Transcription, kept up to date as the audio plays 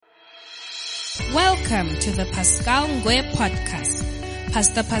Welcome to the Pascal Ngwe podcast.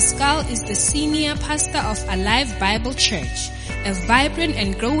 Pastor Pascal is the senior pastor of Alive Bible Church, a vibrant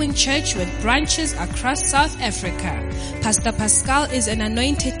and growing church with branches across South Africa. Pastor Pascal is an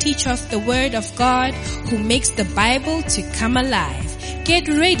anointed teacher of the Word of God who makes the Bible to come alive. Get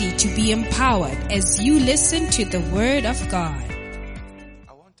ready to be empowered as you listen to the Word of God.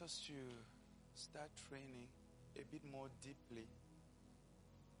 I want us to start training a bit more deeply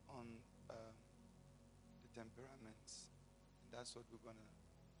on the temperaments. That's what we're going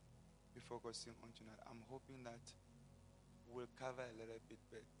to be focusing on tonight. I'm hoping that we'll cover a little bit,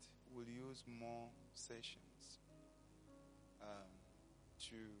 but we'll use more sessions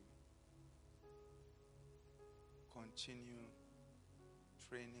to continue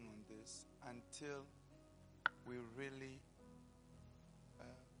training on this until we really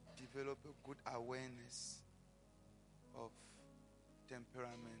develop a good awareness of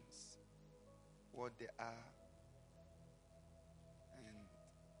temperaments, what they are,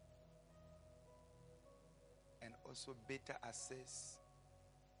 and also better assess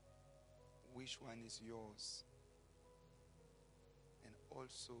which one is yours, and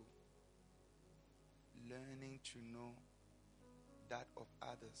also learning to know that of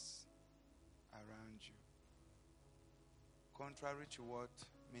others around you. Contrary to what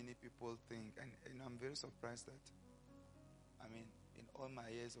many people think, and I'm very surprised that, in all my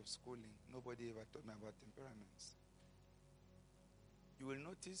years of schooling, nobody ever taught me about temperaments. You will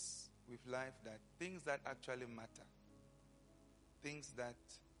notice with life that things that actually matter, things that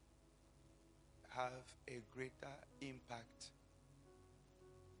have a greater impact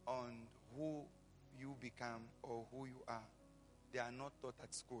on who you become or who you are, they are not taught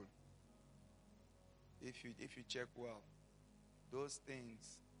at school. If you check well, those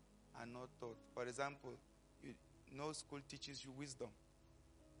things are not taught. For example, no school teaches you wisdom.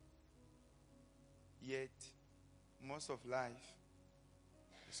 Yet, most of life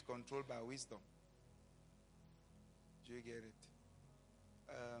is controlled by wisdom. Do you get it?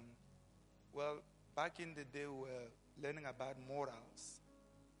 Well, back in the day, we were learning about morals.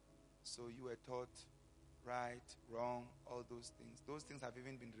 So you were taught right, wrong, all those things. Those things have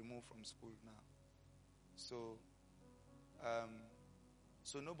even been removed from school now. So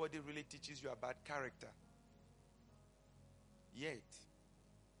nobody really teaches you about character. Yet,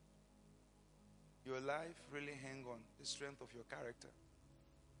 your life really hangs on the strength of your character.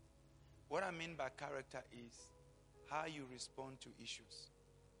 What I mean by character is how you respond to issues.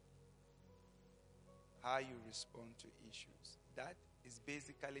 How you respond to issues. That is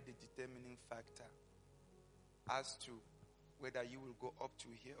basically the determining factor as to whether you will go up to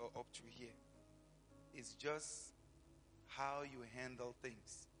here or up to here. It's just how you handle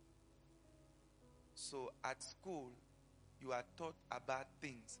things. So at school, you are taught about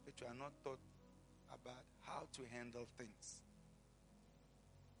things, but you are not taught about how to handle things.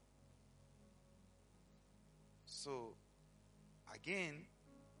 So, again,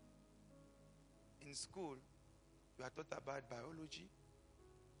 in school, you are taught about biology.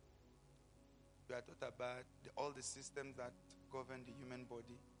 You are taught about all the systems that govern the human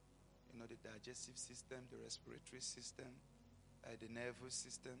body. The digestive system, the respiratory system, the nervous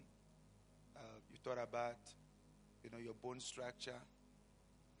system. You thought about, your bone structure,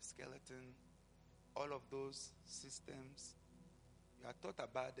 skeleton, all of those systems. You are taught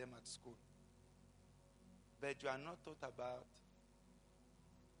about them at school. But you are not taught about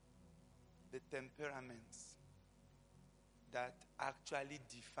the temperaments that actually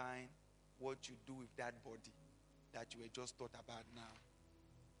define what you do with that body that you were just taught about now.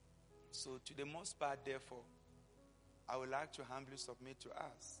 So to the most part, therefore, I would like to humbly submit to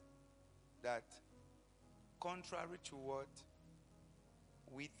us that contrary to what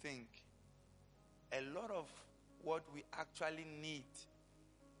we think, a lot of what we actually need,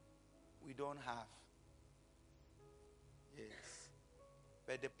 we don't have. Yes.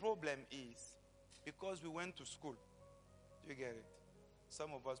 But the problem is, because we went to school, you get it?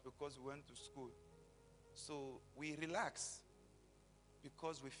 Some of us, because we went to school, so we relax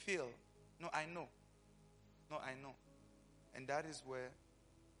because we feel, I know. And that is where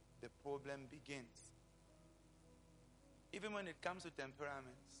the problem begins. Even when it comes to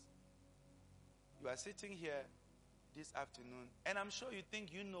temperaments, you are sitting here this afternoon, and I'm sure you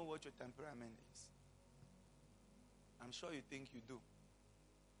think you know what your temperament is. I'm sure you think you do.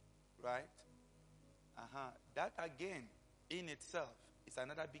 Right? That again, in itself, is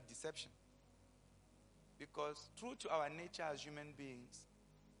another big deception. Because true to our nature as human beings,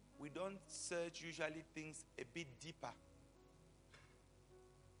 we don't search usually things a bit deeper.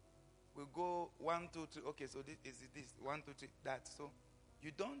 We go 1, 2, 3. Okay, so this is this 1, 2, 3 that. So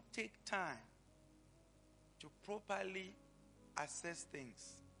you don't take time to properly assess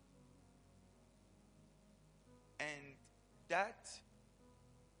things. And that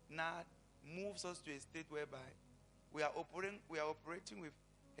now moves us to a state whereby we are operating with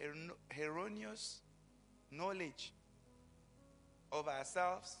erroneous knowledge of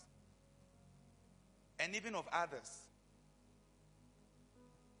ourselves and even of others.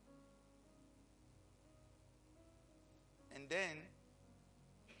 And then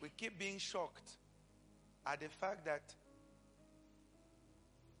we keep being shocked at the fact that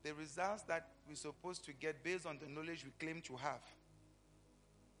the results that we're supposed to get based on the knowledge we claim to have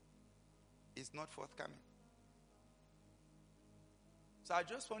is not forthcoming. So I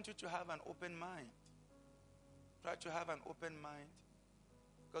just want you to have an open mind. Try to have an open mind.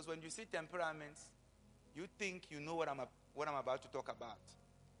 Because when you see temperaments, you think you know what I'm about to talk about.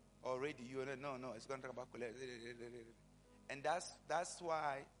 Already, you know, no, it's going to talk about choleric. And that's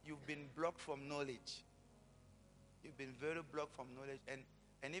why you've been blocked from knowledge. You've been very blocked from knowledge.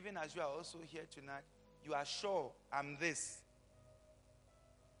 And even as you are also here tonight, you are sure I'm this.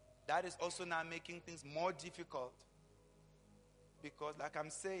 That is also now making things more difficult. Because like I'm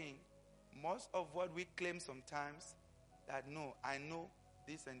saying, most of what we claim sometimes, that no, I know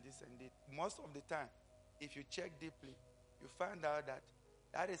this and this and this. Most of the time, if you check deeply, you find out that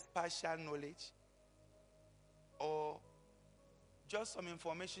that is partial knowledge or just some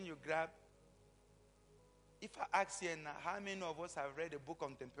information you grab. If I ask here now, how many of us have read a book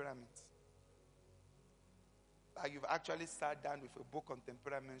on temperaments? Like you've actually sat down with a book on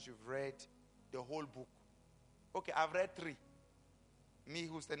temperaments, you've read the whole book. Okay, I've read 3. Me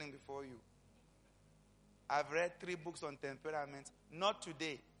who's standing before you. I've read 3 books on temperaments. Not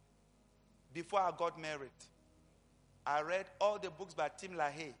today. Before I got married. I read all the books by Tim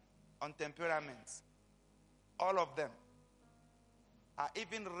LaHaye on temperaments. All of them. I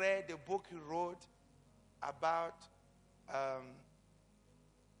even read the book he wrote about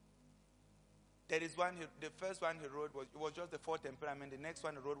there is one, the first one he wrote was just the 4 temperaments. The next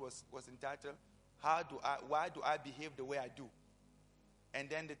one he wrote was entitled, Why Do I Behave the Way I Do? And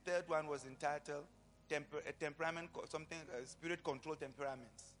then the third one was entitled, Temperament, Spirit Control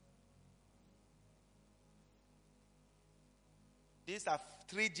Temperaments. These are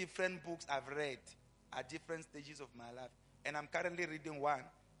 3 different books I've read at different stages of my life. And I'm currently reading one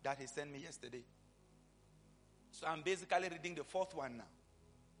that he sent me yesterday. So I'm basically reading the 4th one now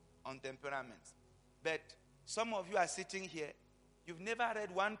on temperaments. But some of you are sitting here, you've never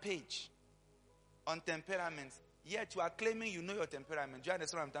read 1 page on temperaments, yet you are claiming you know your temperament. Do you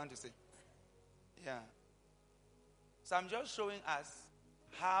understand what I'm trying to say? Yeah. So I'm just showing us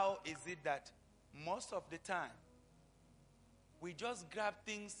how is it that most of the time we just grab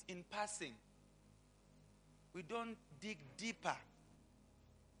things in passing. We don't dig deeper.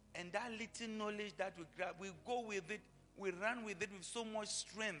 And that little knowledge that we grab, we go with it, we run with it with so much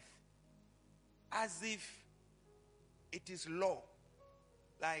strength, as if it is law.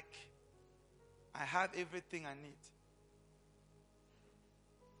 Like, I have everything I need.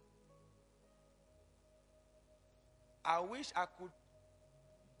 I wish I could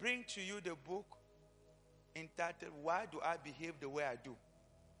bring to you the book entitled, Why Do I Behave the Way I Do?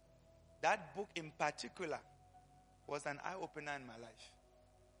 That book in particular was an eye-opener in my life.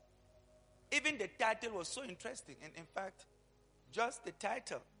 Even the title was so interesting. And in fact, just the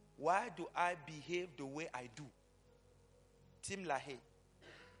title, Why Do I Behave the Way I Do? Tim LaHaye.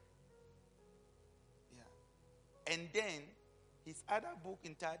 Yeah. And then his other book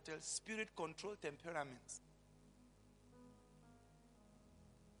entitled Spirit Control Temperaments.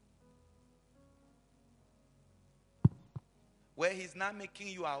 Where he's now making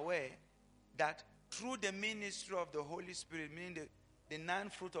you aware that through the ministry of the Holy Spirit, meaning the 9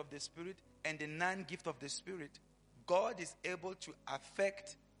 fruit of the Spirit and the 9 gift of the Spirit, God is able to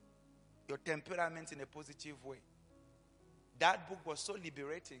affect your temperament in a positive way. That book was so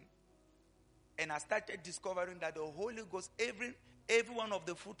liberating. And I started discovering that the Holy Ghost, every one of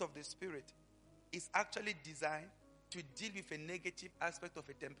the fruit of the Spirit is actually designed to deal with a negative aspect of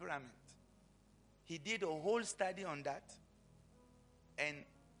a temperament. He did a whole study on that. And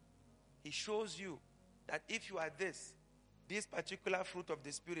he shows you that if you are this particular fruit of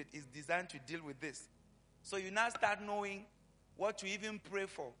the Spirit is designed to deal with this. So you now start knowing what to even pray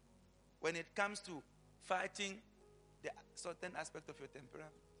for when it comes to fighting the certain aspect of your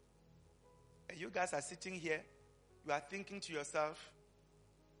temperament. And you guys are sitting here, you are thinking to yourself,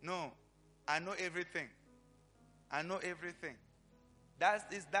 no, I know everything. I know everything. That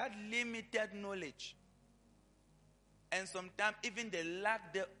is that limited knowledge. And sometimes even the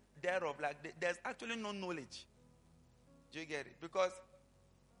lack thereof, there's actually no knowledge. Do you get it? Because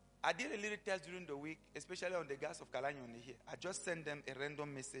I did a little test during the week, especially on the guys of Kalanyoni here. I just sent them a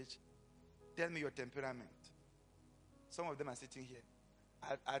random message. Tell me your temperament. Some of them are sitting here.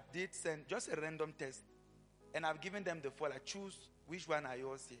 I did send just a random test. And I've given them the folder. Choose which one are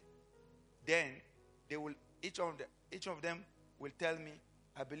yours here. Then they will each of them will tell me,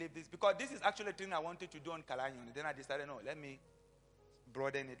 I believe this. Because this is actually a thing I wanted to do on Kalanyoni. Then I decided, no, let me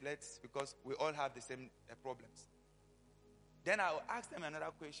broaden it. Because we all have the same problems. Then I will ask them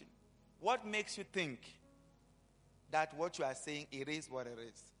another question. What makes you think that what you are saying, it is what it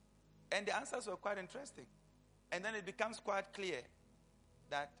is? And the answers were quite interesting. And then it becomes quite clear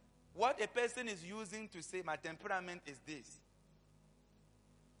that what a person is using to say my temperament is this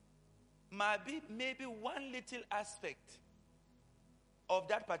might be maybe one little aspect of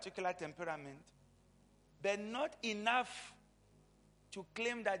that particular temperament, but not enough to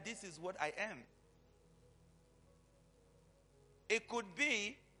claim that this is what I am. It could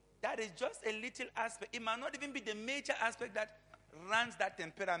be that is just a little aspect. It might not even be the major aspect that runs that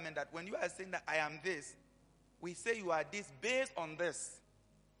temperament, that when you are saying that I am this, we say you are this based on this.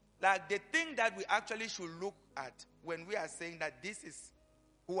 Like the thing that we actually should look at when we are saying that this is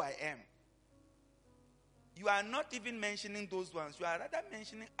who I am. You are not even mentioning those ones. You are rather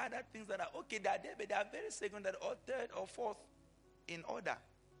mentioning other things that are okay, they are there, but they are very secondary or third or fourth in order.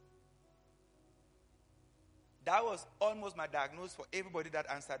 That was almost my diagnosis for everybody that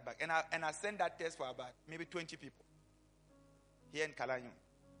answered back. And I sent that test for about maybe 20 people here in Kalanyum.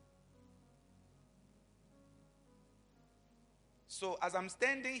 So as I'm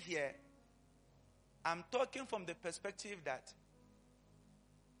standing here, I'm talking from the perspective that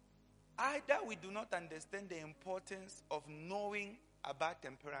either we do not understand the importance of knowing about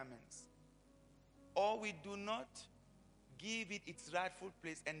temperaments, or we do not give it its rightful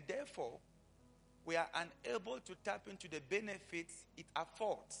place, and therefore we are unable to tap into the benefits it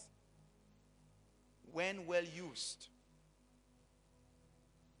affords when well used.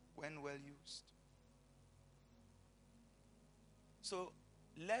 When well used. So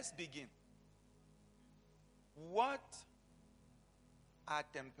let's begin. What are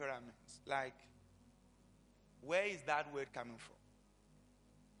temperaments? Like, where is that word coming from?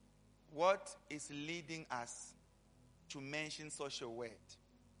 What is leading us to mention such a word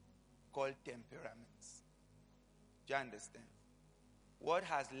called temperaments? Do you understand? What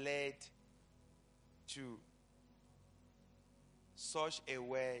has led to such a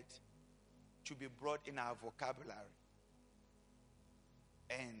word to be brought in our vocabulary?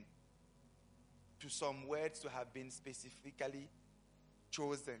 And to some words to have been specifically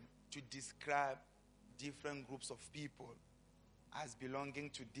chosen to describe different groups of people as belonging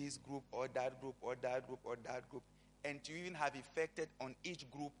to this group or that group or that group or that group, and to even have effected on each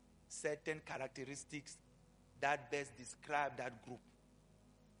group certain characteristics that best describe that group.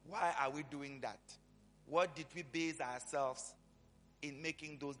 Why are we doing that? What did we base ourselves in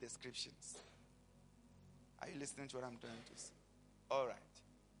making those descriptions? Are you listening to what I'm trying to say? All right.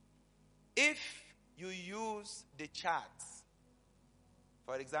 If you use the charts,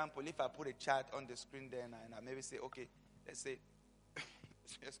 for example, if I put a chart on the screen there and I maybe say, okay, let's say,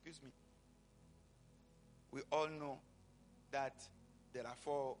 excuse me, we all know that there are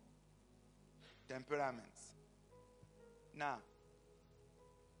 4 temperaments. Now,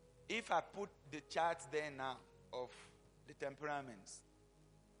 if I put the charts there now of the temperaments,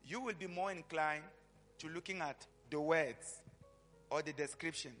 you will be more inclined to looking at the words or the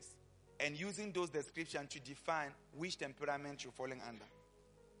descriptions and using those descriptions to define which temperament you're falling under.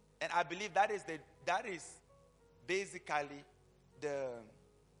 And I believe that is basically the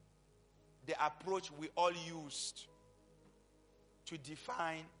approach we all used to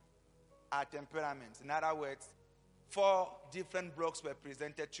define our temperaments. In other words, 4 different blocks were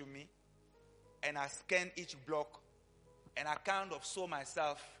presented to me, and I scanned each block, and I kind of saw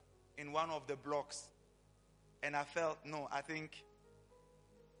myself in one of the blocks, and I felt, no, I think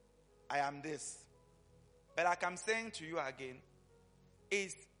I am this. But like I'm saying to you again,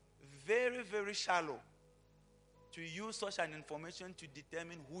 it's very, very shallow to use such an information to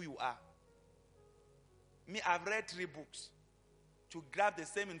determine who you are. Me, I've read 3 books to grab the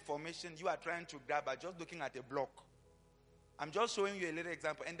same information you are trying to grab by just looking at a block. I'm just showing you a little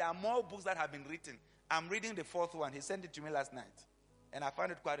example. And there are more books that have been written. I'm reading the 4th one. He sent it to me last night. And I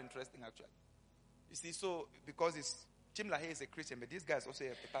found it quite interesting, actually. You see, so, because Tim LaHaye is a Christian, but this guy is also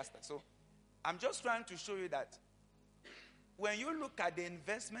a pastor. So, I'm just trying to show you that when you look at the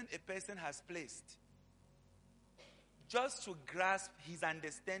investment a person has placed just to grasp his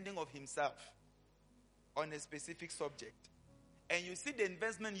understanding of himself on a specific subject, and you see the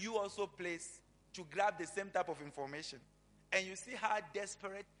investment you also place to grab the same type of information, and you see how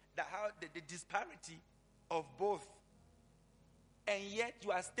desperate the disparity of both. And yet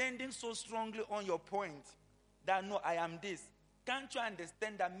you are standing so strongly on your point that no, I am this. Can't you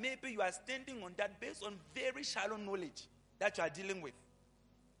understand that maybe you are standing on that based on very shallow knowledge that you are dealing with?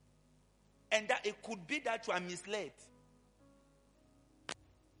 And that it could be that you are misled.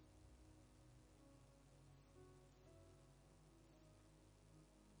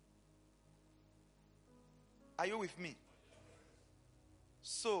 Are you with me?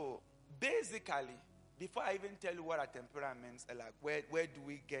 So, basically, before I even tell you what are temperaments, like where do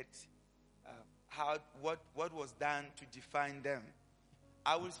we get, what was done to define them,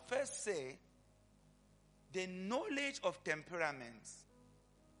 I will first say the knowledge of temperaments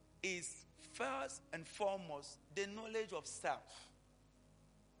is first and foremost the knowledge of self.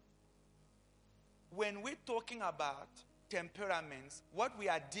 When we're talking about temperaments, what we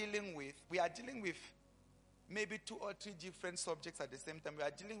are dealing with maybe 2 or 3 different subjects at the same time. We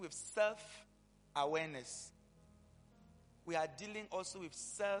are dealing with self-awareness. We are dealing also with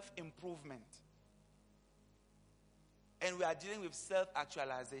self-improvement. And we are dealing with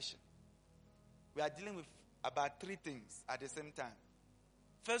self-actualization. We are dealing with about 3 things at the same time.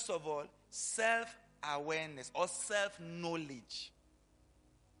 First of all, self-awareness or self-knowledge.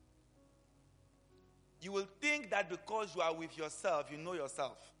 You will think that because you are with yourself, you know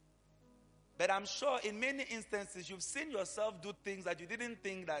yourself. But I'm sure in many instances, you've seen yourself do things that you didn't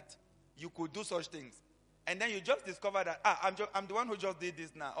think that you could do such things. And then you just discover that, I'm the one who just did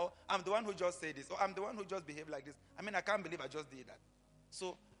this now. Or I'm the one who just said this. Or I'm the one who just behaved like this. I mean, I can't believe I just did that.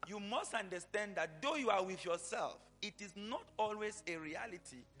 So you must understand that though you are with yourself, it is not always a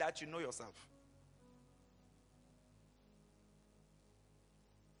reality that you know yourself.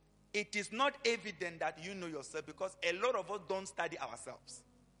 It is not evident that you know yourself because a lot of us don't study ourselves.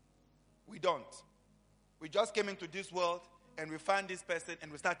 We don't. We just came into this world and we found this person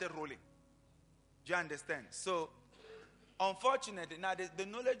and we started rolling. Do you understand? So, unfortunately, now the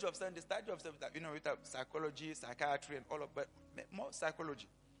knowledge of self, the study of self, with psychology, psychiatry, and all of, but more psychology.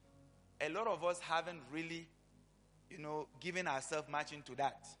 A lot of us haven't really, given ourselves much into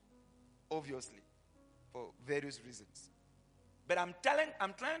that, obviously, for various reasons. But I'm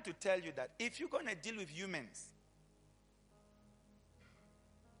trying to tell you that if you're going to deal with humans,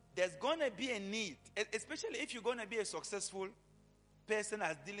 there's going to be a need, especially if you're going to be a successful person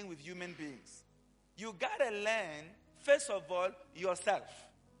as dealing with human beings. You got to learn, first of all, yourself.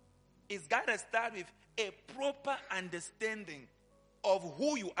 It's got to start with a proper understanding of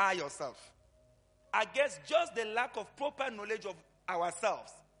who you are yourself. I guess just the lack of proper knowledge of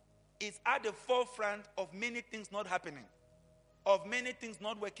ourselves is at the forefront of many things not happening, of many things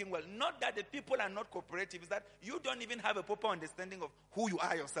not working well. Not that the people are not cooperative, it's that you don't even have a proper understanding of who you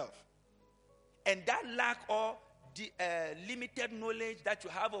are yourself. And that lack of the limited knowledge that you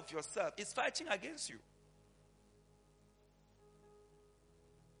have of yourself is fighting against you.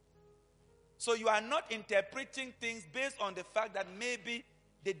 So you are not interpreting things based on the fact that maybe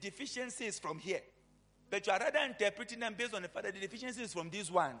the deficiency is from here. But you are rather interpreting them based on the fact that the deficiency is from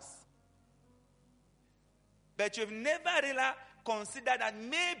these ones. But you've never really considered that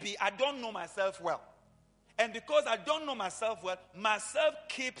maybe I don't know myself well. And because I don't know myself well, myself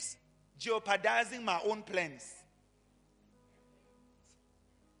keeps jeopardizing my own plans.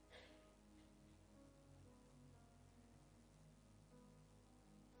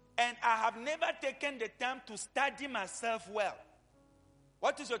 And I have never taken the time to study myself well.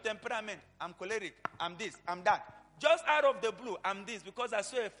 What is your temperament? I'm choleric. I'm this. I'm that. Just out of the blue, I'm this because I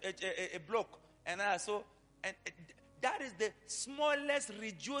saw a bloke and I saw, and that is the smallest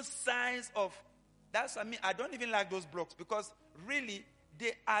reduced size of. I don't even like those blocks because really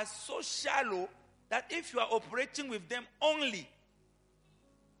they are so shallow that if you are operating with them only,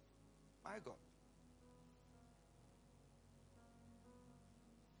 my God.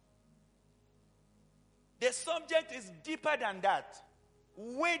 The subject is deeper than that.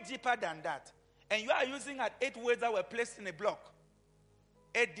 Way deeper than that. And you are using 8 words that were placed in a block.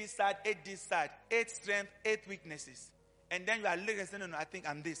 8 this side, 8 this side, 8 strengths, 8 weaknesses. And then you are looking and saying, no, I think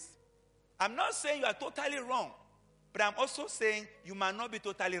I'm this. I'm not saying you are totally wrong. But I'm also saying you might not be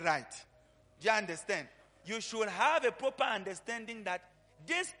totally right. Do you understand? You should have a proper understanding that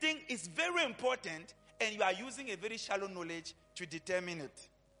this thing is very important and you are using a very shallow knowledge to determine it.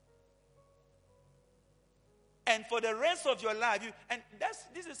 And for the rest of your life,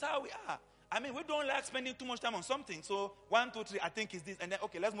 this is how we are. I mean, we don't like spending too much time on something. So 1, 2, 3, I think is this. And then,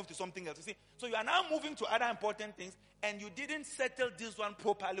 okay, let's move to something else. You see? So you are now moving to other important things and you didn't settle this one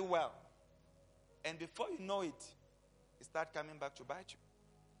properly well. And before you know it starts coming back to bite you.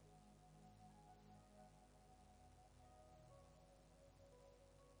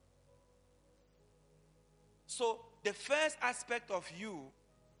 So the first aspect of you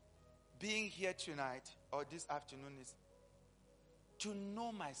being here tonight or this afternoon is to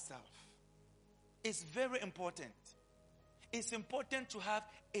know myself. It's very important. It's important to have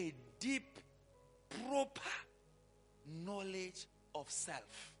a deep, proper knowledge of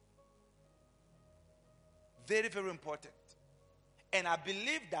self. Very, very important. And I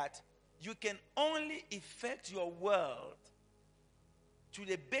believe that you can only affect your world to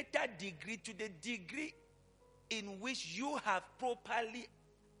the better degree, to the degree in which you have properly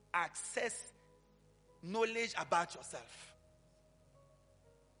accessed knowledge about yourself.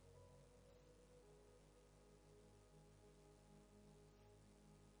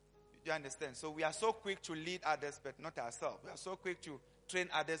 You understand? So we are so quick to lead others, but not ourselves. We are so quick to train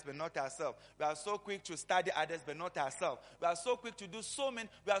others, but not ourselves. We are so quick to study others, but not ourselves. We are so quick to do so many.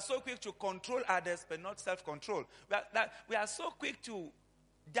 We are so quick to control others, but not self-control. We are so quick to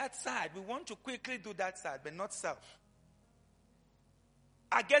that side. We want to quickly do that side, but not self.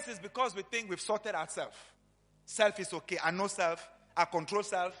 I guess it's because we think we've sorted ourselves. Self is okay. I know self. I control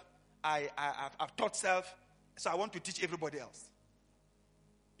self. I've taught self. So I want to teach everybody else.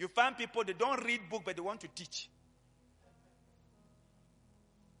 You find people, they don't read book, but they want to teach.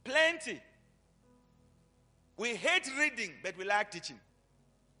 Plenty. We hate reading, but we like teaching.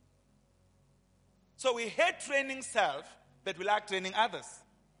 So we hate training self, but we like training others.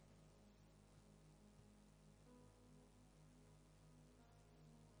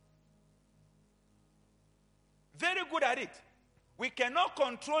 Very good at it. We cannot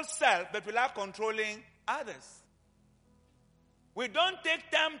control self, but we like controlling others. We don't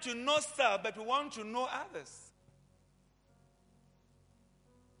take time to know self, but we want to know others.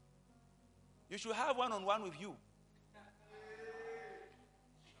 You should have one-on-one with you.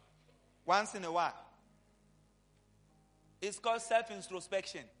 Once in a while. It's called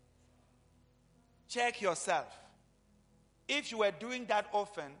self-introspection. Check yourself. If you were doing that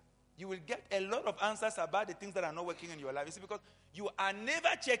often, you will get a lot of answers about the things that are not working in your life. You see, because you are never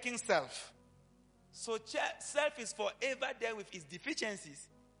checking self. So self is forever there with its deficiencies,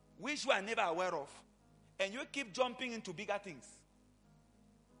 which you are never aware of. And you keep jumping into bigger things.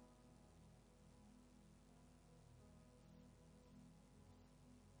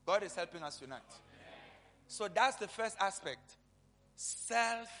 God is helping us tonight. So that's the first aspect.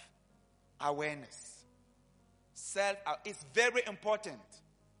 Self-awareness. It's very important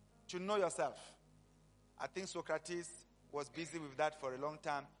to know yourself. I think Socrates was busy with that for a long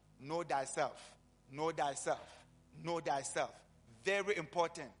time. Know thyself. Know thyself. Know thyself. Very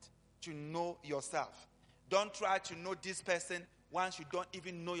important to know yourself. Don't try to know this person once you don't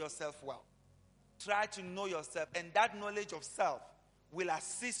even know yourself well. Try to know yourself, and that knowledge of self will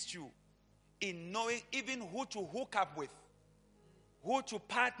assist you in knowing even who to hook up with, who to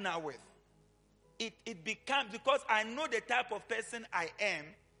partner with. It becomes, because I know the type of person I am,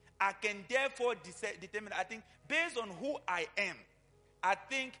 I can therefore determine, I think, based on who I am, I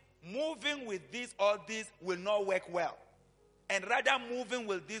think moving with this or this will not work well. And rather moving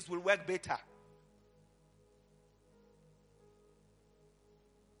with this will work better.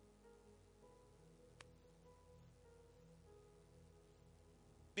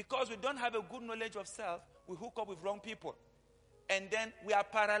 Because we don't have a good knowledge of self, we hook up with wrong people. And then we are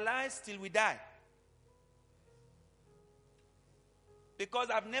paralyzed till we die. Because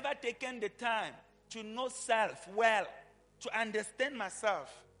I've never taken the time to know self well, to understand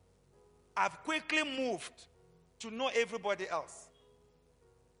myself. I've quickly moved to know everybody else.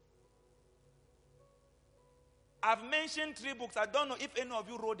 I've mentioned 3 books. I don't know if any of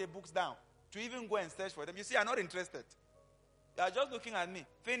you wrote the books down to even go and search for them. You see, I'm not interested. You are just looking at me.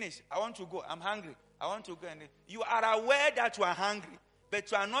 Finish. I want to go. I'm hungry. I want to go. And you are aware that you are hungry, but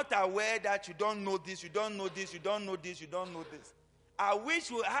you are not aware that you don't know this, you don't know this, you don't know this, you don't know this. I wish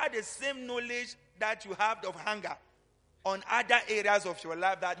you had the same knowledge that you have of hunger on other areas of your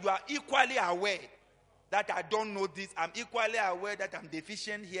life, that you are equally aware that I don't know this. I'm equally aware that I'm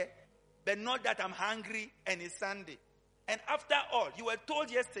deficient here, but not that I'm hungry and it's Sunday. And after all, you were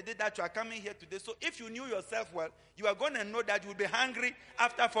told yesterday that you are coming here today. So if you knew yourself well, you are going to know that you will be hungry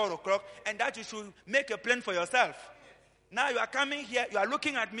after 4 o'clock and that you should make a plan for yourself. Now you are coming here, you are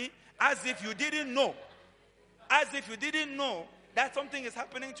looking at me as if you didn't know. As if you didn't know that something is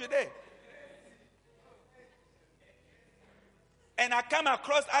happening today. And I come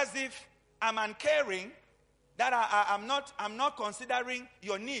across as if I'm uncaring, that I'm not considering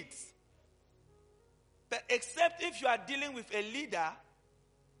your needs. But except if you are dealing with a leader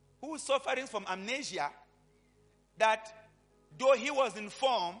who is suffering from amnesia, that though he was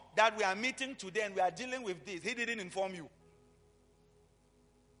informed that we are meeting today and we are dealing with this, he didn't inform you.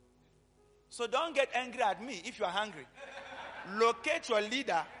 So don't get angry at me if you are hungry. Locate your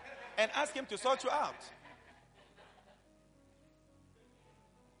leader and ask him to sort you out.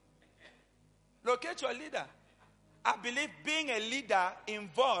 Locate your leader. I believe being a leader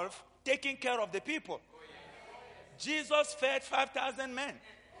involves taking care of the people. Jesus fed 5,000 men.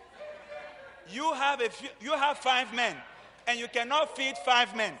 You have 5 men, and you cannot feed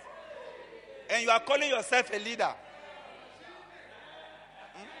 5 men. And you are calling yourself a leader.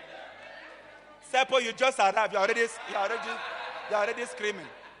 Seppo, you just arrived. You're already screaming.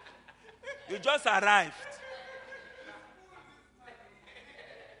 You just arrived.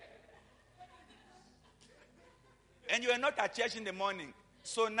 And you are not at church in the morning.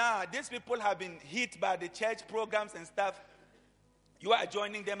 So now, these people have been hit by the church programs and stuff. You are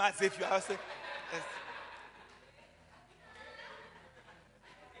joining them as if you are also... Yes.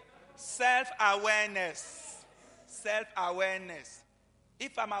 Self-awareness. Self-awareness.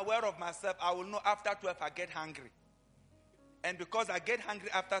 If I'm aware of myself, I will know after 12 I get hungry. And because I get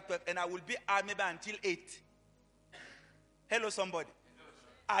hungry after 12, and I will be out maybe until 8. Hello, somebody.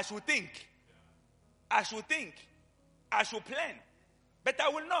 I should think. I should plan. But I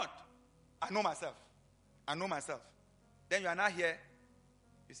will not. I know myself. Then you are not here.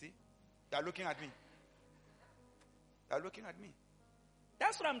 You see? You are looking at me.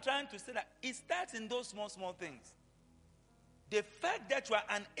 That's what I'm trying to say. That it starts in those small things. The fact that you are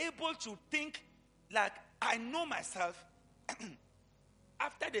unable to think like, I know myself.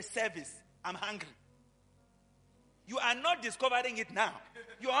 After the service, I'm hungry. You are not discovering it now.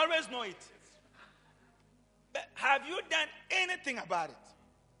 You always know it. But have you done anything about it?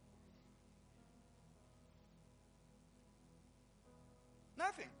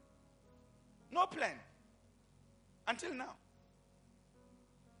 Nothing. No plan. Until now.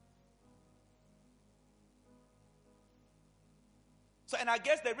 So, and I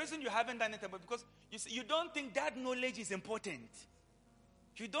guess the reason you haven't done it is because you don't think that knowledge is important.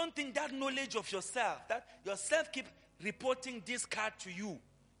 You don't think that knowledge of yourself, that yourself keep reporting this card to you.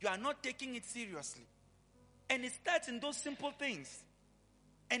 You are not taking it seriously. And it starts in those simple things.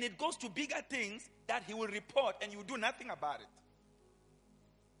 And it goes to bigger things that he will report and you do nothing about it.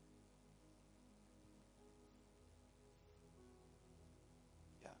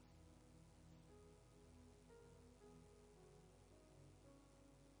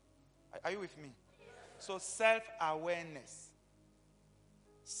 Are you with me? So self-awareness.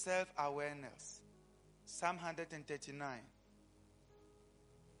 Self-awareness. Psalm 139.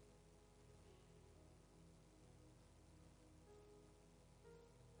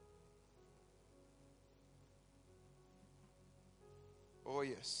 Oh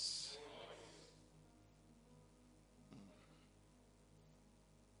yes.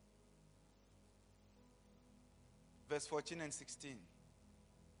 Verse 14 and 16.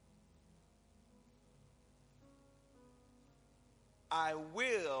 I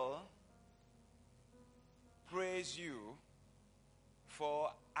will praise you,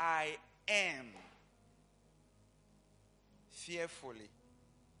 for I am fearfully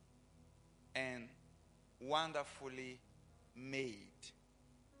and wonderfully made.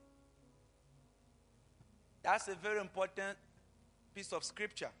 That's a very important piece of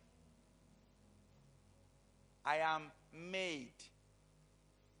scripture. I am made.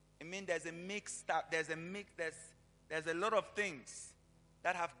 I mean, there's a mixed up, there's a lot of things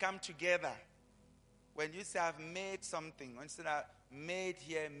that have come together. When you say I've made something, when you say I've made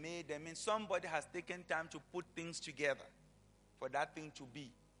here, made, I mean somebody has taken time to put things together for that thing to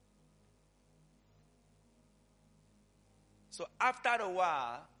be. So after a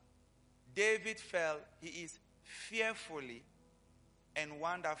while, David felt he is fearfully and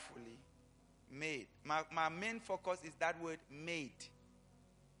wonderfully made. My main focus is that word made.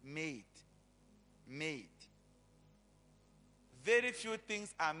 Made. Made. Very few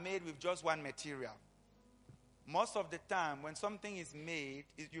things are made with just one material. Most of the time, when something is made,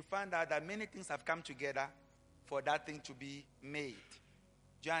 you find out that many things have come together for that thing to be made.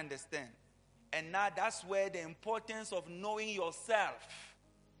 Do you understand? And now that's where the importance of knowing yourself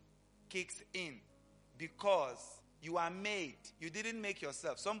kicks in. Because you are made. You didn't make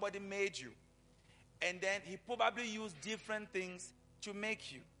yourself. Somebody made you. And then he probably used different things to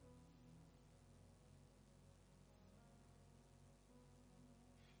make you.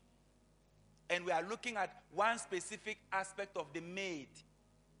 And we are looking at one specific aspect of the made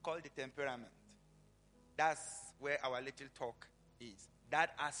called the temperament. That's where our little talk is.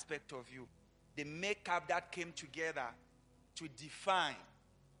 That aspect of you. The makeup that came together to define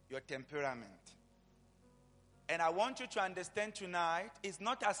your temperament. And I want you to understand tonight, it's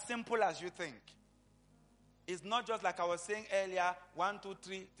not as simple as you think. It's not just like I was saying earlier, 1, 2,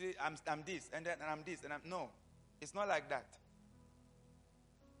 3, I'm this, and then I'm this, and no. It's not like that.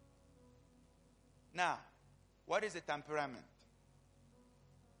 Now, what is a temperament?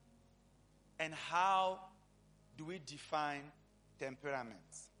 And how do we define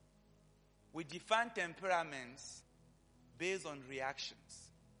temperaments? We define temperaments based on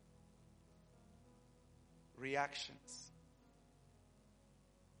reactions. Reactions.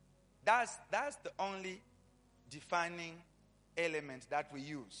 That's the only defining element that we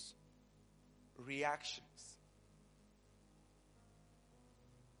use. Reactions.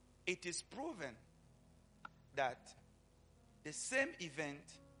 It is proven that the same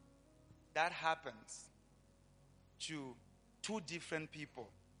event that happens to two different people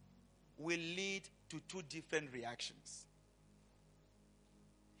will lead to two different reactions.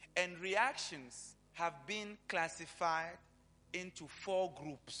 And reactions have been classified into 4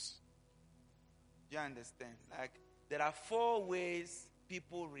 groups. Do you understand? Like, there are 4 ways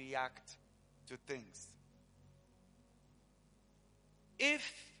people react to things.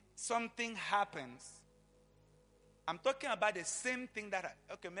 If something happens, I'm talking about the same thing that,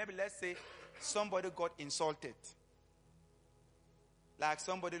 okay, maybe let's say somebody got insulted. Like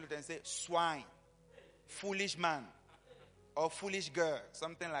somebody looked and say, swine, foolish man, or foolish girl,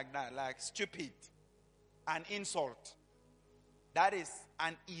 something like that, like stupid, an insult. That is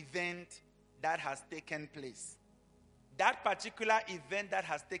an event that has taken place. That particular event that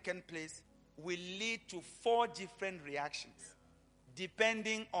has taken place will lead to 4 different reactions,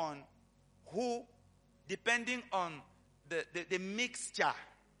 depending on the mixture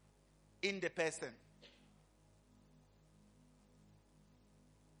in the person.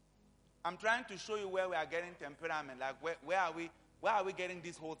 I'm trying to show you where we are getting temperament. Like where are we getting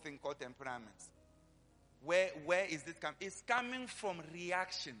this whole thing called temperaments? Where is this coming? It's coming from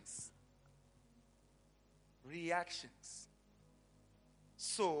reactions. Reactions.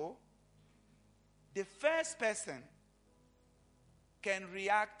 So, the first person can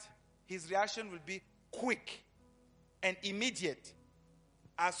react, his reaction will be quick and immediate.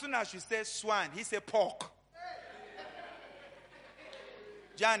 As soon as you say swine, he say pork.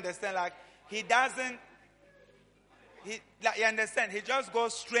 Do you understand? Like, he doesn't, you understand? He just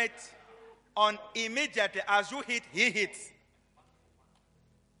goes straight on immediately. As you hit, he hits.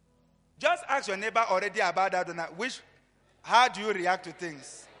 Just ask your neighbor already about that. How do you react to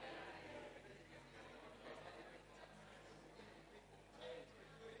things?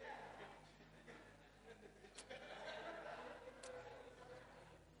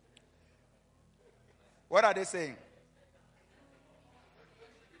 What are they saying?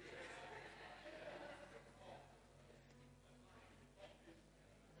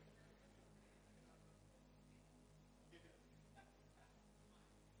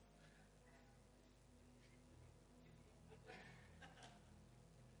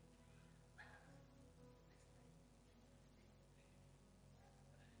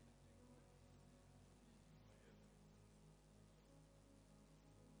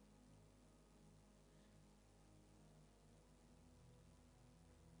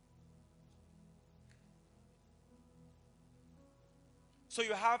 So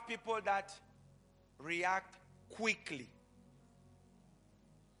you have people that react quickly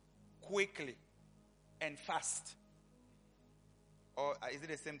and fast. Or is it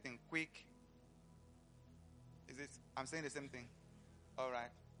the same thing? Quick? Is it? I'm saying the same thing. All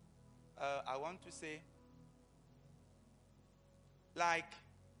right. I want to say,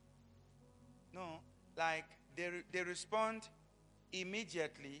 they respond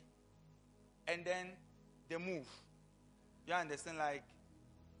immediately and then they move. You understand? Like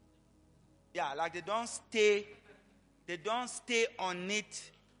they don't stay on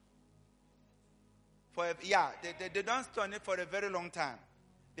it they don't stay on it for a very long time.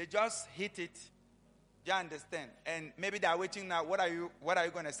 They just hit it. You understand? And maybe they're waiting now. What are you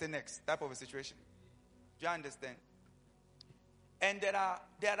going to say next? Type of a situation. Do you understand? And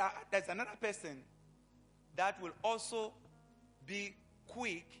there's another person that will also be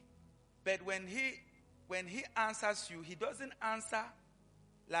quick, but when he answers you, he doesn't answer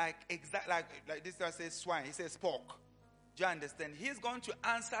like this guy says swine, he says pork. Do you understand? He's going to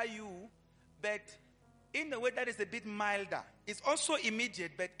answer you, but in a way that is a bit milder. It's also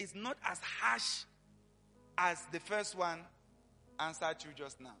immediate, but it's not as harsh as the first one answered you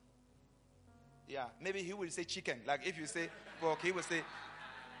just now. Yeah, maybe he will say chicken. Like if you say pork, he will say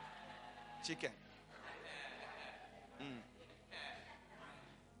chicken.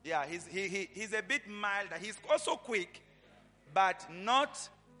 Yeah, he's a bit milder. He's also quick, but not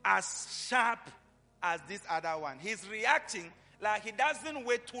as sharp as this other one. He's reacting like he doesn't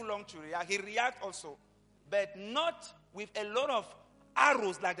wait too long to react. He reacts also, but not with a lot of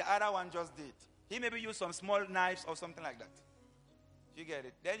arrows like the other one just did. He maybe used some small knives or something like that. You get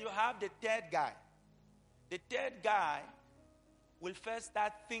it? Then you have the third guy. The third guy will first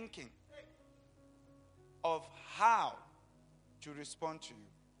start thinking of how to respond to you.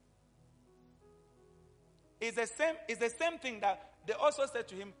 It's the same thing that they also said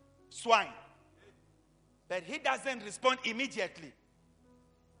to him, swine. But he doesn't respond immediately.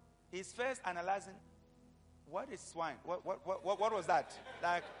 He's first analyzing, what is swine? What was that?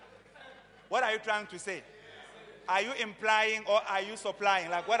 Like, what are you trying to say? Are you implying or are you supplying?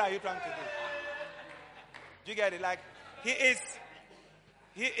 Like, what are you trying to do? Do you get it? Like, he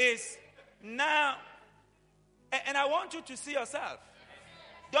is now, and I want you to see yourself.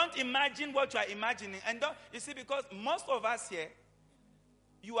 Don't imagine what you are imagining. And you see, because most of us here,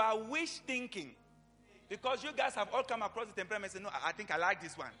 you are wish thinking. Because you guys have all come across the temperament and say, no, I think I like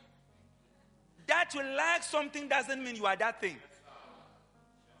this one. That you like something doesn't mean you are that thing.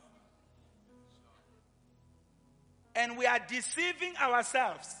 And we are deceiving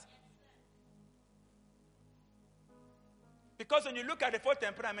ourselves. Because when you look at the fourth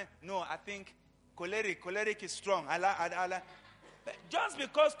temperament, no, I think choleric is strong. I like. But just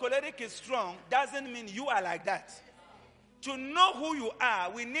because choleric is strong doesn't mean you are like that. To know who you are,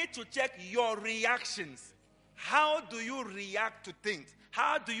 we need to check your reactions. How do you react to things?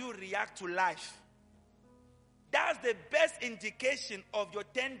 How do you react to life? That's the best indication of your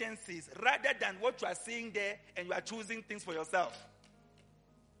tendencies rather than what you are seeing there and you are choosing things for yourself.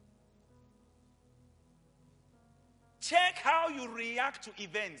 Check how you react to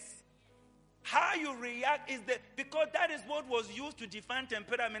events. How you react is because that is what was used to define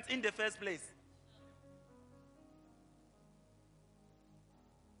temperaments in the first place.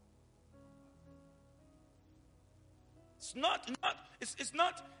 It's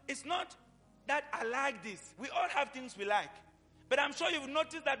not that I like this. We all have things we like. But I'm sure you've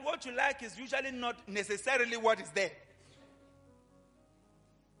noticed that what you like is usually not necessarily what is there.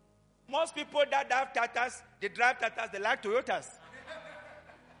 Most people that drive Tatas, they like Toyotas.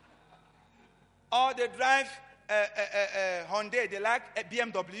 Or they drive Hyundai, they like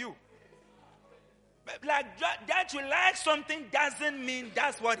BMW. But like that you like something doesn't mean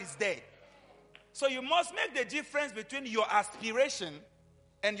that's what is there. So you must make the difference between your aspiration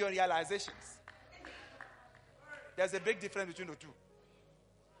and your realizations. There's a big difference between the two.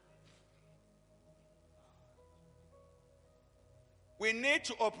 We need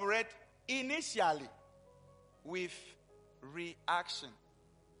to operate initially with reaction.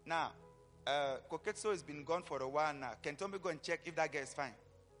 Now, Koketso has been gone for a while now. Can Tommy go and check if that guy is fine?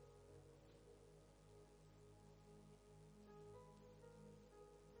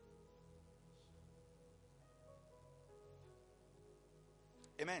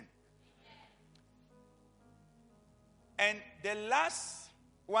 Amen. And the last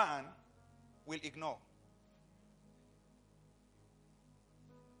one will ignore.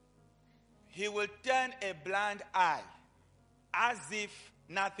 He will turn a blind eye as if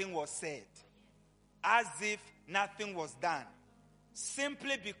nothing was said, as if nothing was done,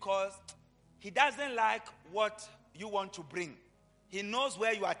 simply because he doesn't like what you want to bring. He knows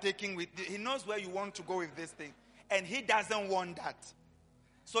where you are taking with he knows where you want to go with this thing, and he doesn't want that.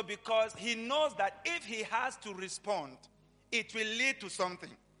 So because he knows that if he has to respond, it will lead to something.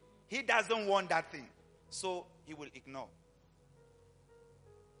 He doesn't want that thing. So he will ignore.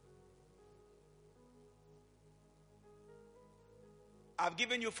 I've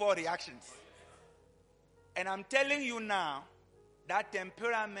given you 4 reactions. And I'm telling you now that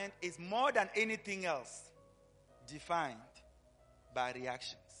temperament is more than anything else defined by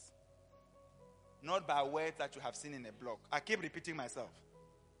reactions. Not by words that you have seen in a blog. I keep repeating myself.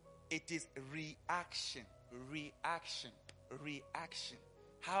 It is reaction, reaction, reaction.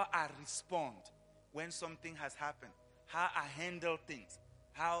 How I respond when something has happened. How I handle things.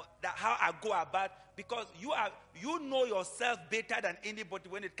 How I go about. Because you know yourself better than anybody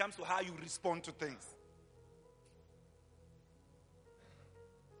when it comes to how you respond to things.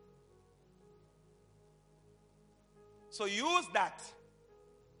 So use that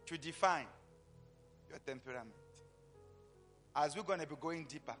to define your temperament. As we're going to be going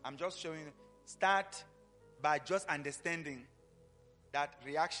deeper, I'm just showing you, start by just understanding that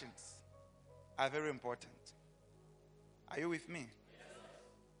reactions are very important. Are you with me?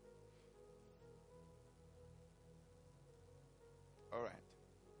 All right.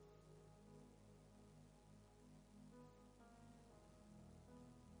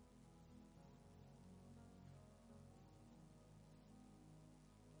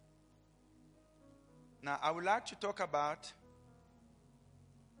 Now, I would like to talk about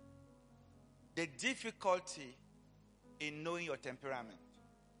the difficulty in knowing your temperament.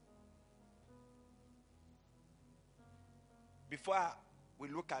 Before we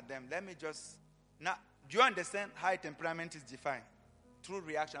look at them, let me just... Now, do you understand how a temperament is defined? Through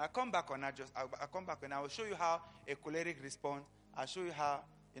reaction. I'll come back on that. I'll come back and I will show you how a choleric responds. I'll show you how,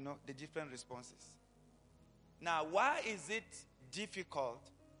 the different responses. Now, why is it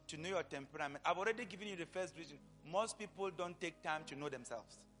difficult to know your temperament? I've already given you the first reason. Most people don't take time to know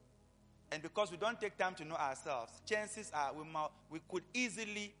themselves. And because we don't take time to know ourselves, chances are we could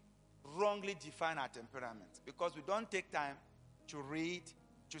easily wrongly define our temperament. Because we don't take time to read,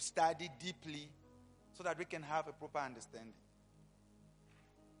 to study deeply, so that we can have a proper understanding.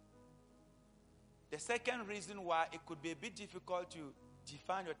 The second reason why it could be a bit difficult to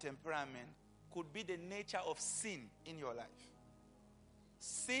define your temperament could be the nature of sin in your life.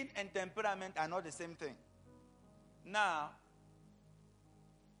 Sin and temperament are not the same thing. Now,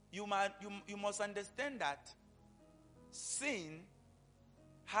 you must understand that sin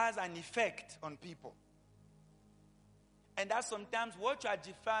has an effect on people. And that sometimes what you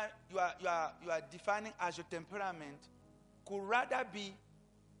are defining as your temperament could rather be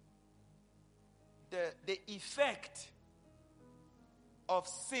the effect of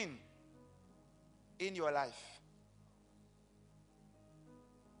sin in your life.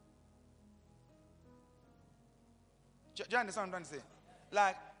 Do you understand what I'm trying to say?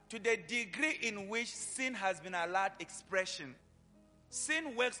 Like, to the degree in which sin has been allowed expression,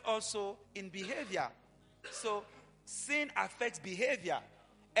 sin works also in behavior. So, sin affects behavior.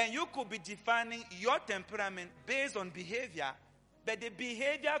 And you could be defining your temperament based on behavior, but the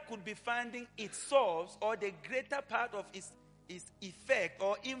behavior could be finding its source or the greater part of its effect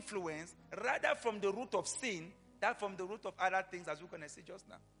or influence rather from the root of sin than from the root of other things, as we're going to see just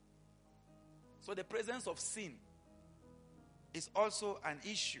now. So the presence of sin is also an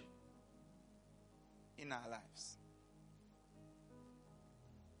issue in our lives.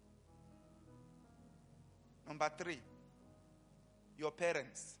 Number 3, your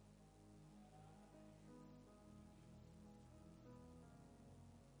parents.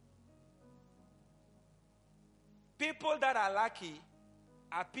 People that are lucky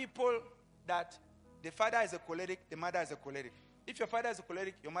are people that the father is a choleric, the mother is a choleric. If your father is a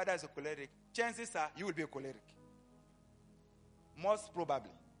choleric, your mother is a choleric, chances are you will be a choleric. Most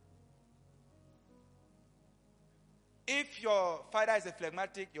probably. If your father is a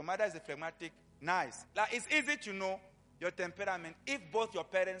phlegmatic, your mother is a phlegmatic, nice. Like, it's easy to know your temperament if both your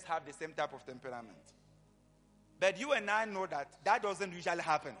parents have the same type of temperament. But you and I know that doesn't usually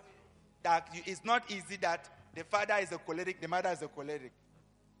happen. That it's not easy that the father is a choleric, the mother is a choleric.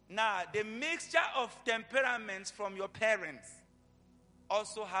 Now, the mixture of temperaments from your parents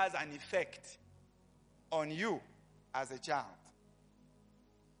also has an effect on you as a child.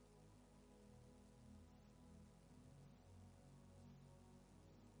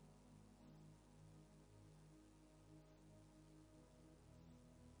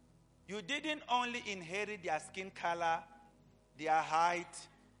 You didn't only inherit their skin color, their height,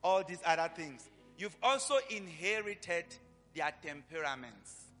 all these other things. You've also inherited their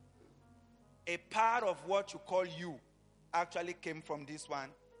temperaments. A part of what you call you actually came from this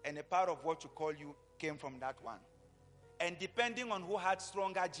one, and a part of what you call you came from that one. And depending on who had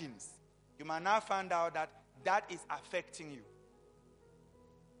stronger genes, you might now find out that is affecting you.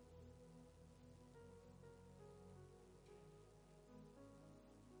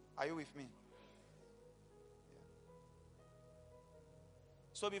 Are you with me? Yeah.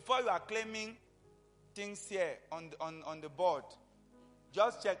 So before you are claiming things here on the board,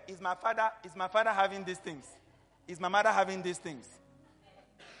 just check, is my father having these things? Is my mother having these things?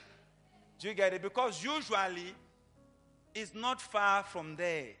 Do you get it? Because usually it's not far from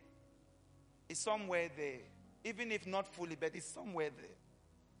there. It's somewhere there. Even if not fully, but it's somewhere there.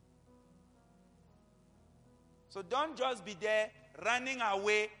 So don't just be there running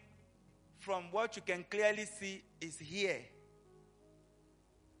away from what you can clearly see is here.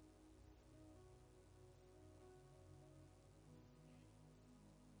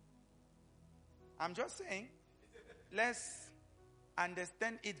 I'm just saying, let's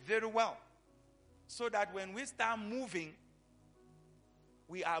understand it very well, so that when we start moving,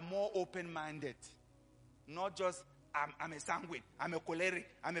 we are more open-minded. Not just, I'm a sanguine, I'm a choleric,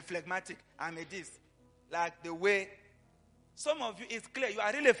 I'm a phlegmatic, I'm a this. Like the way some of you, it's clear, you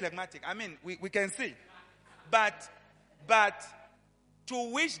are really phlegmatic. I mean, we can see. But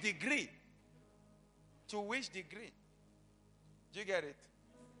to which degree? To which degree? Do you get it?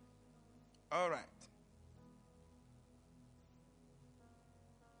 All right.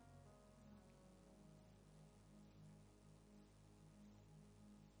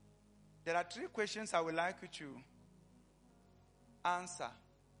 There are 3 questions I would like you to answer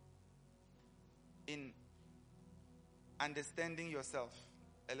in understanding yourself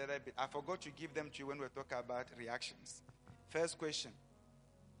a little bit. I forgot to give them to you when we were talking about reactions. First question.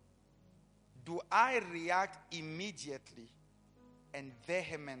 Do I react immediately and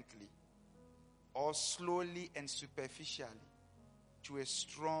vehemently or slowly and superficially to a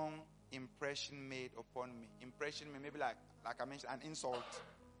strong impression made upon me? Impression made, maybe like I mentioned, an insult.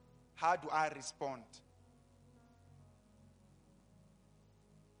 How do I respond?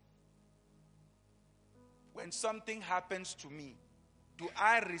 When something happens to me, do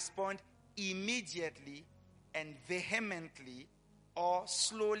I respond immediately and vehemently or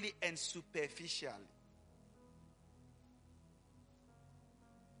slowly and superficially?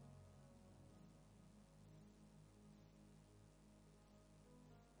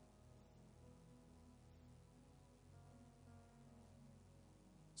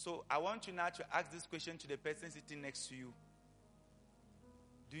 So I want you now to ask this question to the person sitting next to you.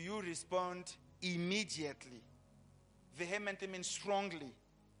 Do you respond immediately? Vehemently means strongly.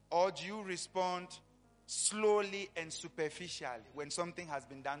 Or do you respond slowly and superficially when something has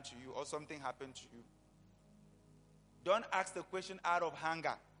been done to you or something happened to you? Don't ask the question out of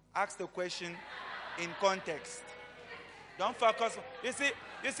hunger. Ask the question in context. Don't focus. You see,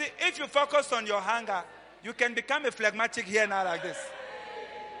 if you focus on your hunger, you can become a phlegmatic here now like this.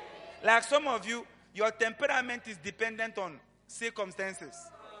 Like some of you, your temperament is dependent on circumstances.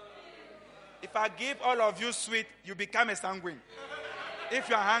 If I give all of you sweet, you become a sanguine. If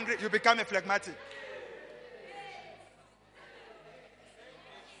you are hungry, you become a phlegmatic.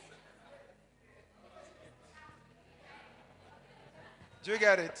 Do you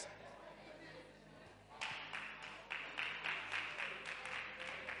get it?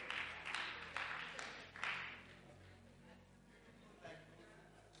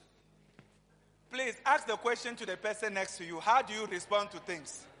 Please ask the question to the person next to you. How do you respond to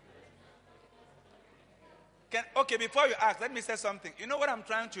things? Okay, before you ask, let me say something. You know what I'm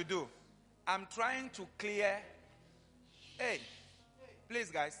trying to do? I'm trying to clear. Hey, please,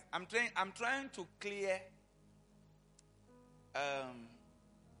 guys. I'm trying to clear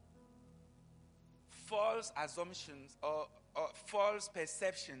false assumptions or false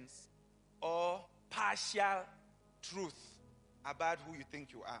perceptions or partial truth about who you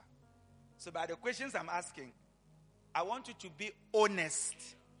think you are. So by the questions I'm asking, I want you to be honest.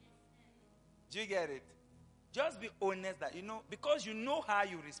 Do you get it? Just be honest that, because you know how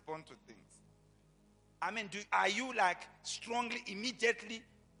you respond to things. I mean, are you like strongly, immediately,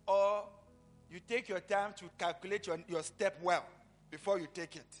 or you take your time to calculate your step well before you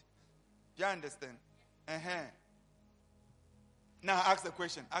take it? Do you understand? Now ask the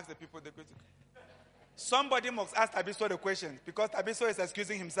question. Ask the people the question. Somebody must ask Tabiso the question because Tabiso is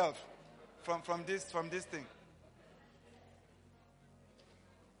excusing himself from this thing.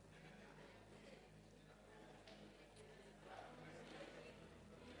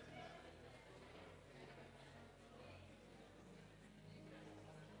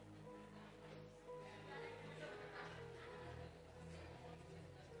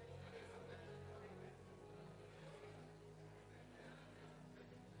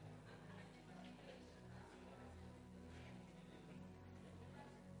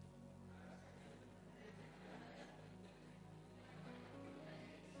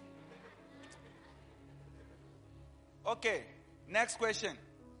 Okay, next question.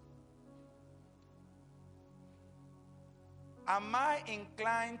 Am I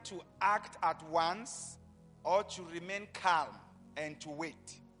inclined to act at once or to remain calm and to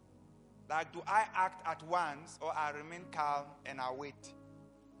wait? Like, do I act at once or I remain calm and I wait?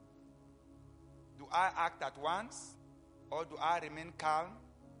 Do I act at once or do I remain calm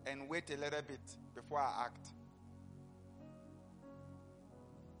and wait a little bit before I act?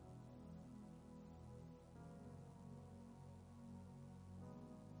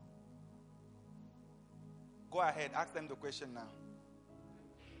 Go ahead, ask them the question now.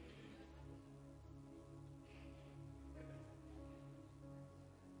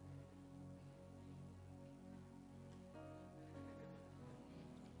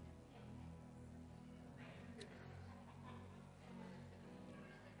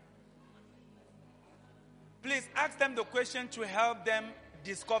 Please ask them the question to help them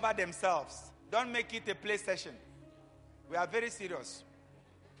discover themselves. Don't make it a play session. We are very serious.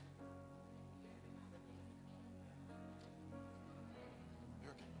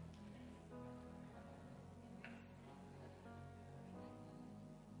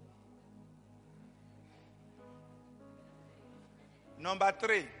 Number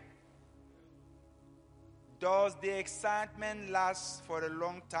 3, Does the excitement last for a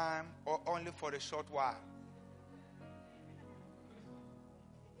long time or only for a short while?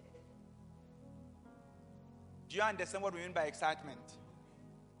 Do you understand what we mean by excitement?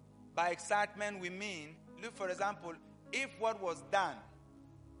 By excitement, we mean, look, for example, if what was done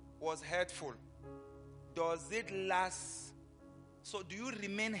was hurtful, does it last? So do you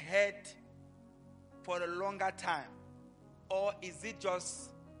remain hurt for a longer time? Or is it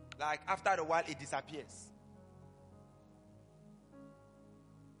just like after a while it disappears?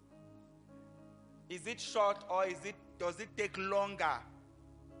 Is it short or does it take longer?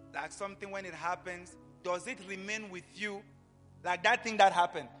 Like something when it happens, does it remain with you? Like that thing that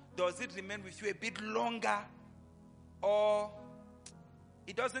happened, does it remain with you a bit longer? Or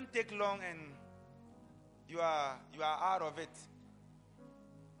it doesn't take long and you are out of it?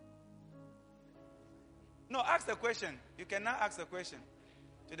 No, ask the question. You can now ask the question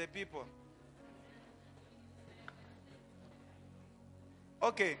to the people.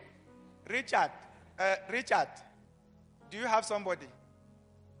 Okay. Richard, do you have somebody?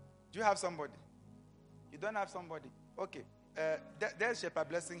 Do you have somebody? You don't have somebody? Okay. There's Shepherd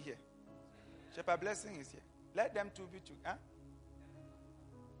Blessing here. Shepherd Blessing is here. Let them two be two. Huh?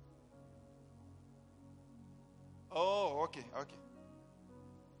 Oh, okay.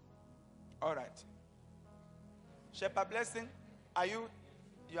 All right. Shepherd Blessing, you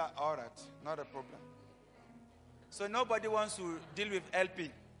are all right. Not a problem. So nobody wants to deal with LP.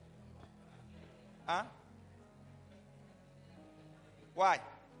 Huh? Why?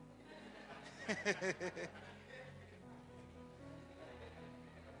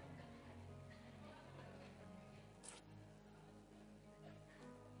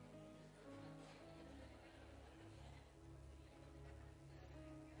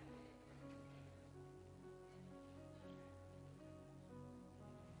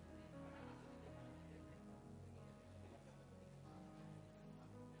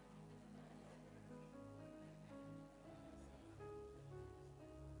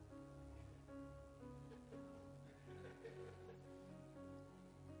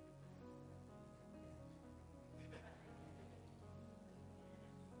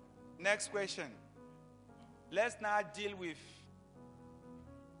 Next question. Let's now deal with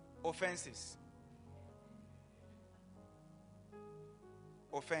offenses.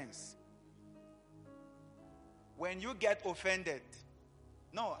 Offense. When you get offended,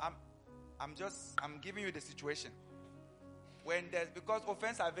 I'm giving you the situation. Because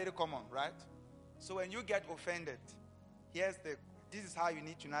offenses are very common, right? So when you get offended, this is how you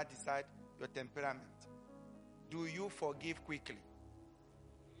need to now decide your temperament. Do you forgive quickly?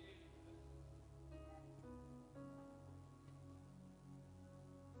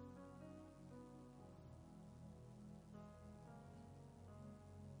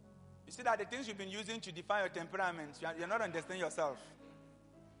 You see that the things you've been using to define your temperament, you're not understanding yourself.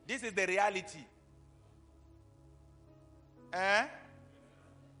 This is the reality.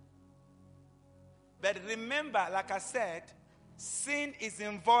 But remember, like I said, sin is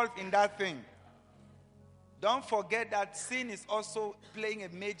involved in that thing. Don't forget that sin is also playing a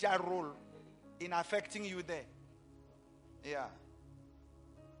major role in affecting you there. Yeah.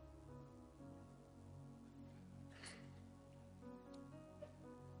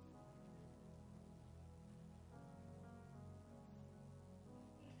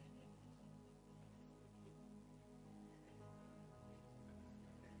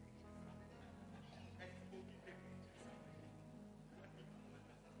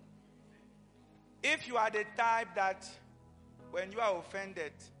 If you are the type that when you are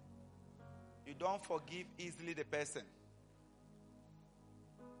offended, you don't forgive easily the person.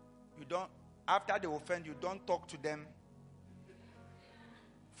 After they offend, you don't talk to them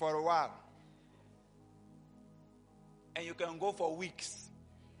for a while. And you can go for weeks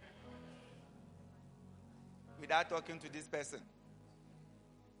without talking to this person.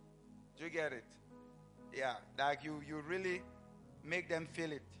 Do you get it? Yeah, like you really make them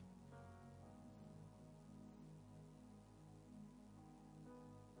feel it.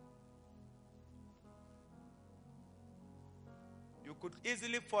 You could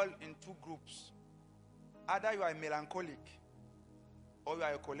easily fall in two groups. Either you are a melancholic or you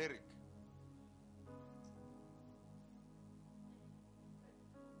are a choleric.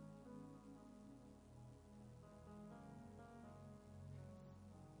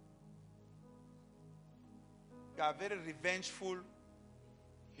 You are very revengeful.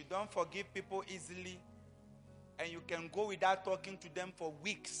 You don't forgive people easily. And you can go without talking to them for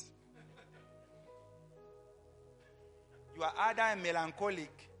weeks. You are either a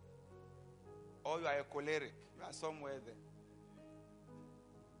melancholic or you are a choleric. You are somewhere there.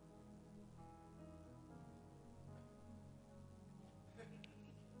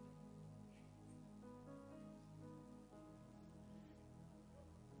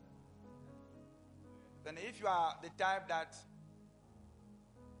 And if you are the type that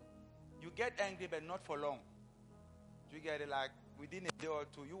you get angry but not for long, you get it, like within a day or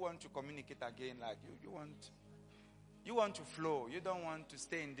two, you want to communicate again, like you want to flow. You don't want to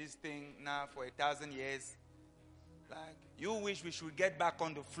stay in this thing now for 1,000 years. Like you wish we should get back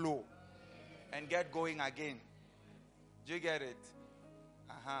on the flow and get going again. Do you get it?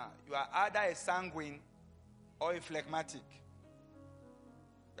 You are either a sanguine or a phlegmatic.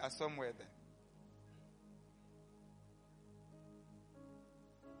 That's somewhere there.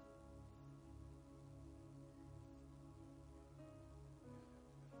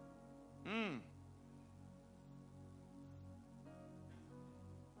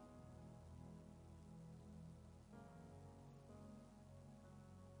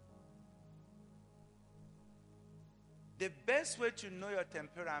 The best way to know your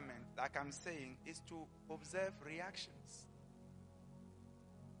temperament, like I'm saying, is to observe reactions.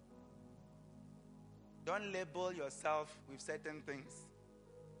 Don't label yourself with certain things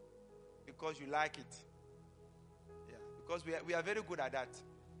because you like it. Yeah, because we are very good at that.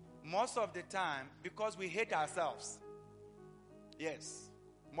 Most of the time, because we hate ourselves. Yes,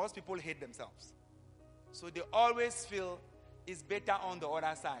 most people hate themselves. So they always feel it's better on the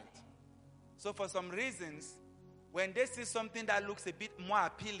other side. So for some reasons, when they see something that looks a bit more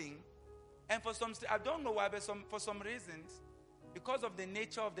appealing, and I don't know why, but for some reasons, because of the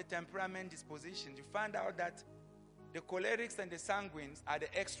nature of the temperament disposition, you find out that the cholerics and the sanguines are the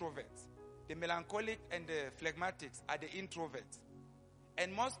extroverts. The melancholic and the phlegmatics are the introverts.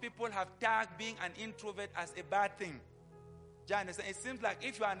 And most people have tagged being an introvert as a bad thing. Do you understand? It seems like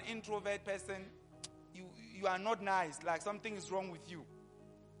if you are an introvert person, you are not nice, like something is wrong with you.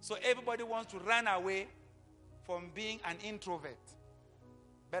 So everybody wants to run away from being an introvert.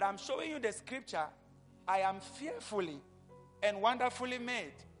 But I'm showing you the scripture. I am fearfully and wonderfully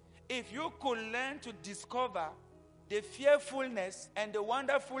made. If you could learn to discover the fearfulness and the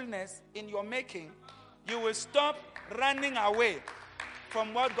wonderfulness in your making, you will stop running away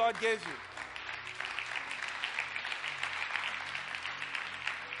from what God gave you.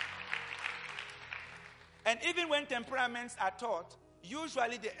 And even when temperaments are taught,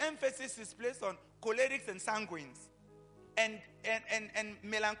 usually the emphasis is placed on cholerics and sanguines. And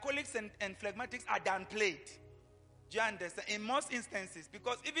melancholics and phlegmatics are downplayed. Do you understand? In most instances,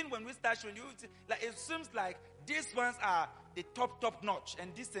 because even when we start showing you, like it seems like these ones are the top notch,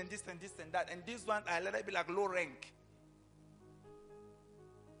 and this and this and this and that, and these ones are a little bit like low rank.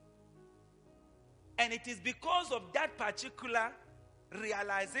 And it is because of that particular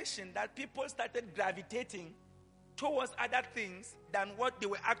realization that people started gravitating towards other things than what they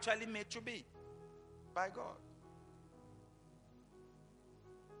were actually made to be by God.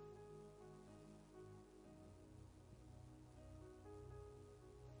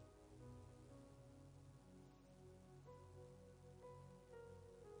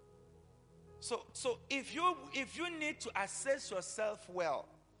 So if you need to assess yourself well,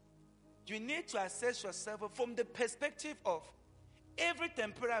 you need to assess yourself from the perspective of every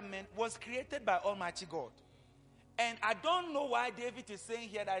temperament was created by Almighty God. And I don't know why David is saying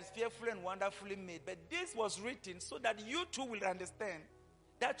here that it's fearfully and wonderfully made, but this was written so that you too will understand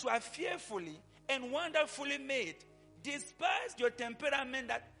that you are fearfully and wonderfully made. Despise your temperament.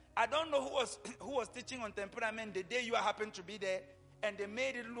 That I don't know who was teaching on temperament the day you happened to be there, and they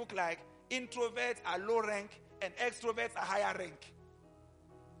made it look like introverts are low rank and extroverts are higher rank.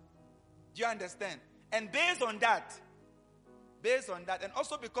 Do you understand? And based on that, and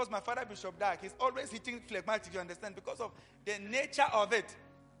also because my father Bishop Dark, he's always hitting phlegmatic, you understand, because of the nature of it.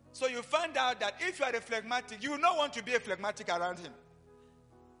 So you find out that if you are a phlegmatic, you will not want to be a phlegmatic around him.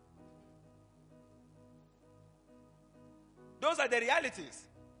 Those are the realities.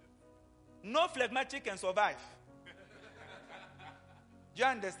 No phlegmatic can survive. Do you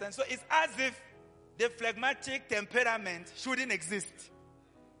understand? So it's as if the phlegmatic temperament shouldn't exist.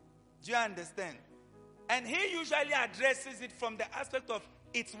 Do you understand? And he usually addresses it from the aspect of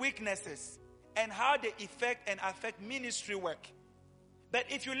its weaknesses and how they affect ministry work. But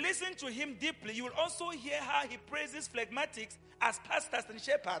if you listen to him deeply, you will also hear how he praises phlegmatics as pastors and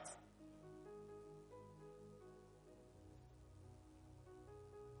shepherds.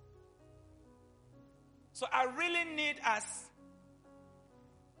 So I really need us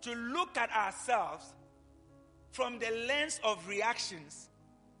to look at ourselves from the lens of reactions,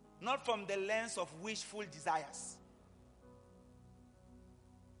 not from the lens of wishful desires.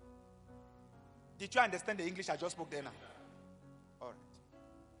 Did you understand the English I just spoke there now? All right.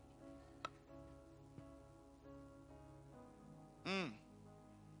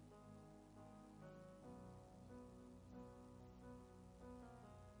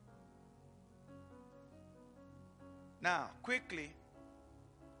 Now, quickly,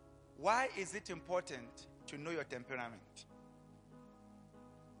 why is it important to know your temperament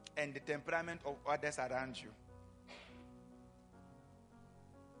and the temperament of others around you?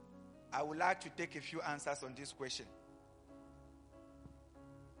 I would like to take a few answers on this question.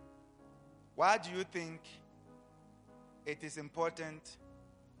 Why do you think it is important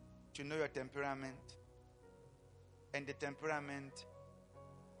to know your temperament and the temperament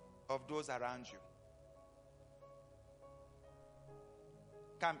of those around you?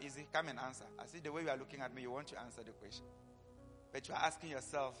 Come easy, come and answer. I see the way you are looking at me, you want to answer the question. But you are asking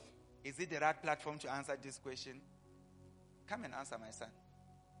yourself, is it the right platform to answer this question? Come and answer, my son.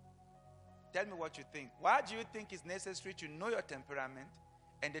 Tell me what you think. Why do you think it's necessary to know your temperament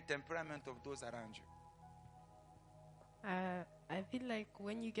and the temperament of those around you? I feel like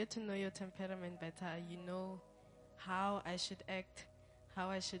when you get to know your temperament better, you know how I should act, how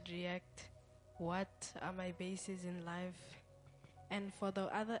I should react, what are my bases in life, and for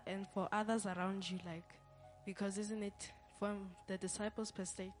others around you, like, because isn't it from the disciples'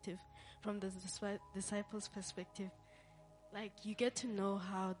 perspective, like you get to know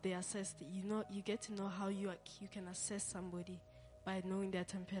how they assess. You get to know how you can assess somebody by knowing their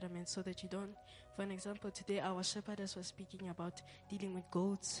temperament, so that you don't. For an example, today our shepherdess was speaking about dealing with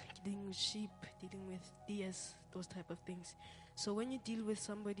goats, dealing with sheep, dealing with deers, those type of things. So when you deal with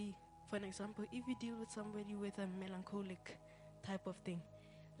somebody, for an example, if you deal with somebody with a melancholic type of thing,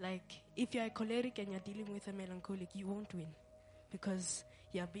 like if you're a choleric and you're dealing with a melancholic, you won't win because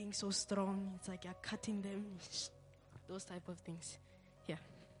you're being so strong. It's like you're cutting them, those type of things. Yeah.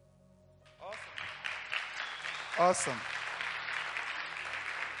 Awesome.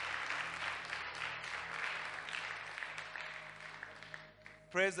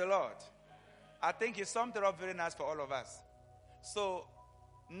 Praise the Lord. I think he summed it up very nice for all of us. So,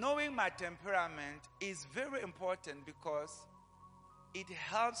 knowing my temperament is very important because it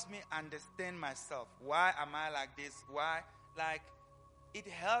helps me understand myself. Why am I like this? Why? Like, it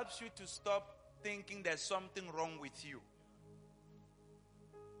helps you to stop thinking there's something wrong with you.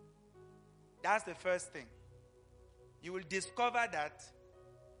 That's the first thing. You will discover that,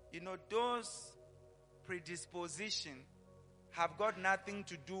 those predispositions have got nothing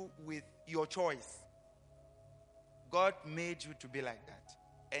to do with your choice. God made you to be like that.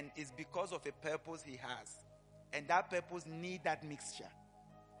 And it's because of a purpose he has. And that purpose needs that mixture.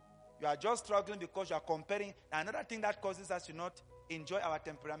 You are just struggling because you are comparing. Another thing that causes us to not enjoy our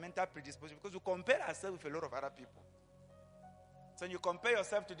temperamental predisposition, because we compare ourselves with a lot of other people. So when you compare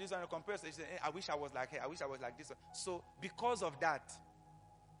yourself to this one, you compare yourself, you say, I wish I was like her, I wish I was like this one. So because of that,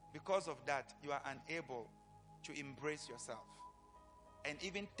 you are unable to embrace yourself and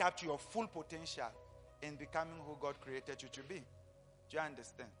even tap to your full potential in becoming who God created you to be. Do you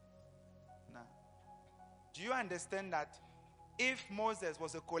understand? Now, do you understand that if Moses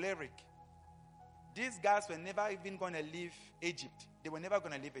was a choleric, these guys were never even going to leave Egypt. They were never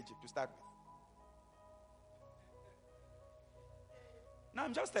going to leave Egypt to start with. No,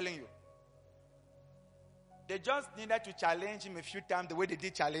 I'm just telling you. They just needed to challenge him a few times the way they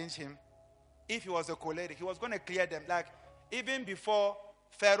did challenge him. If he was a choleric, he was going to clear them. Like, even before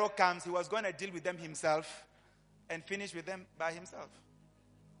Pharaoh comes, he was going to deal with them himself and finish with them by himself.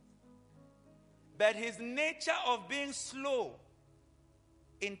 But his nature of being slow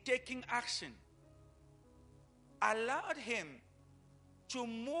in taking action allowed him to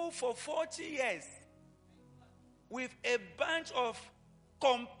move for 40 years with a bunch of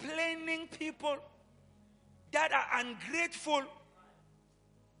complaining people that are ungrateful.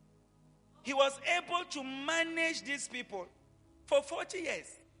 He was able to manage these people for 40 years.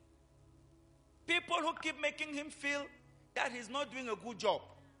 People who keep making him feel that he's not doing a good job.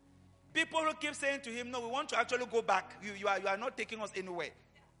 People who keep saying to him, no, we want to actually go back. You are not taking us anywhere.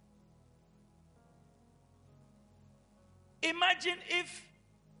 Imagine if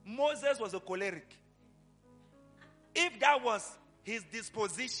Moses was a choleric. If that was his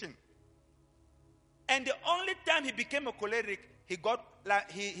disposition. And the only time he became a choleric, he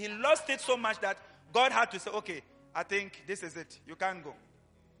lost it so much that God had to say, okay, I think this is it. You can't go.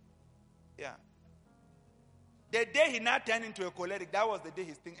 Yeah. The day he now turned into a choleric, that was the day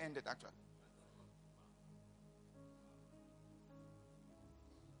his thing ended, actually.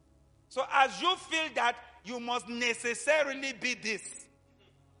 So as you feel that you must necessarily be this,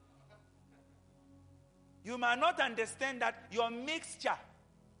 you might not understand that your mixture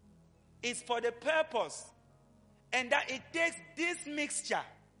is for the purpose, and that it takes this mixture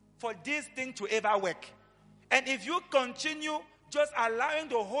for this thing to ever work. And if you continue just allowing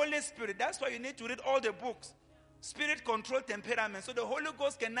the Holy Spirit, that's why you need to read all the books. Spirit control temperament. So the Holy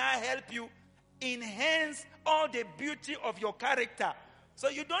Ghost can now help you enhance all the beauty of your character. So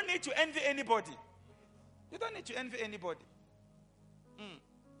you don't need to envy anybody. You don't need to envy anybody.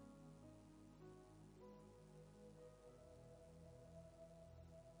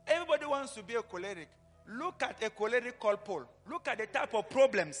 Everybody wants to be a choleric. Look at a choleric called Paul. Look at the type of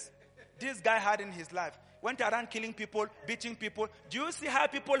problems this guy had in his life. Went around killing people, beating people. Do you see how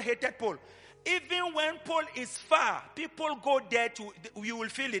people hated Paul? Even when Paul is far, people go there you will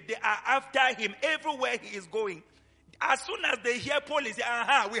feel it. They are after him everywhere he is going. As soon as they hear Paul, they say,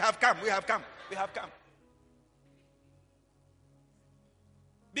 we have come.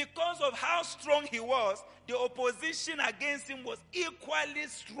 Because of how strong he was, the opposition against him was equally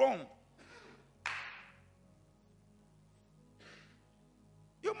strong.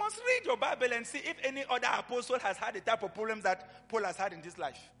 You must read your Bible and see if any other apostle has had the type of problems that Paul has had in this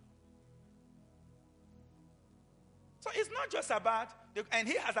life. So it's not just about, and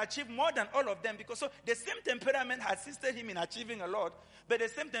he has achieved more than all of them, because so the same temperament has assisted him in achieving a lot, but the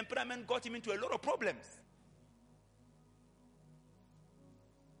same temperament got him into a lot of problems.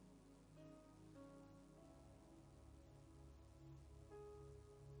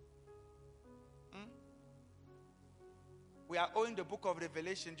 We are owing the book of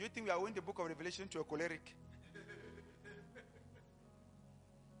Revelation. Do you think we are owing the book of Revelation to a choleric?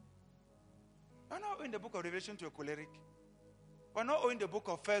 We're not owing the book of Revelation to a choleric. We're not owing the book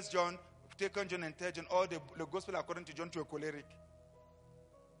of 1 John, 2 John, and 3 John, or the gospel according to John to a choleric.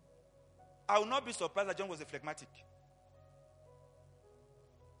 I will not be surprised that John was a phlegmatic.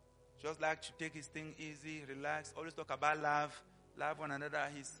 Just like to take his thing easy, relax, always talk about love one another.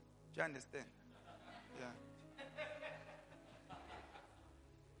 Do you understand? Yeah.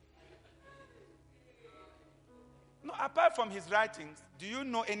 No, apart from his writings, do you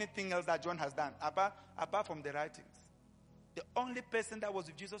know anything else that John has done? Apart from the writings. The only person that was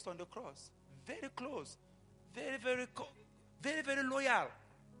with Jesus on the cross. Very close. Very, very loyal.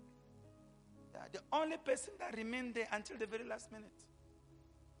 Yeah, the only person that remained there until the very last minute.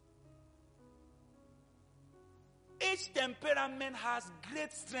 Each temperament has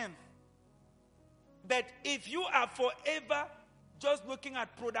great strength. But if you are forever just looking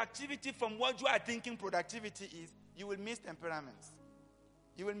at productivity from what you are thinking productivity is, you will miss temperaments.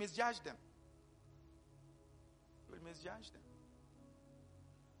 You will misjudge them. You will misjudge them.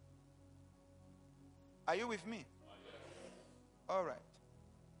 Are you with me? Yes. All right.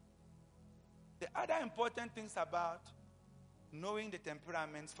 The other important things about knowing the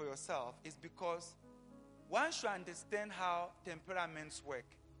temperaments for yourself is because once you understand how temperaments work,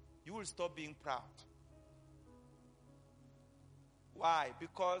 you will stop being proud. Why?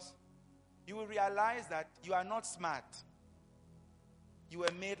 Because you will realize that you are not smart. You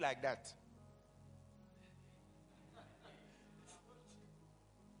were made like that.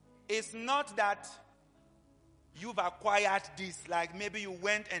 It's not that you've acquired this, like maybe you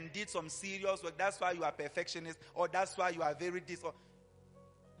went and did some serious work, that's why you are perfectionist, or that's why you are very this. Or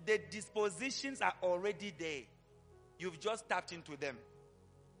the dispositions are already there. You've just tapped into them.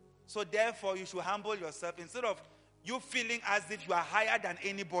 So therefore, you should humble yourself. Instead of you feeling as if you are higher than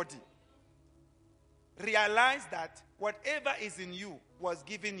anybody, realize that whatever is in you was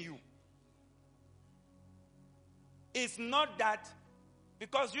given you. It's not that,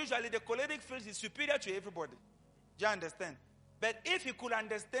 because usually the choleric feels is superior to everybody. Do you understand? But if he could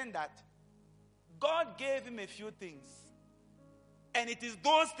understand that, God gave him a few things. And it is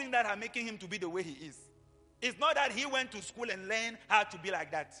those things that are making him to be the way he is. It's not that he went to school and learned how to be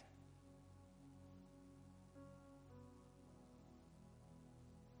like that.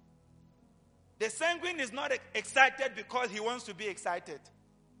 The sanguine is not excited because he wants to be excited.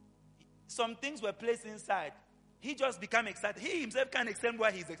 Some things were placed inside. He just became excited. He himself can't explain why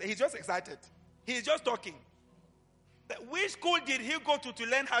he's excited. He's just excited. He's just talking. But which school did he go to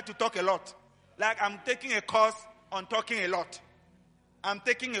learn how to talk a lot? Like, I'm taking a course on talking a lot. I'm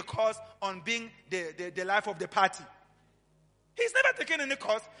taking a course on being the life of the party. He's never taken any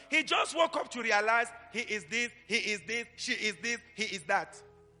course. He just woke up to realize he is this, she is this, he is that.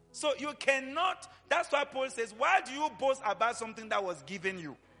 So you cannot, that's why Paul says, why do you boast about something that was given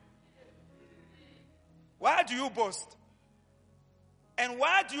you? Why do you boast? And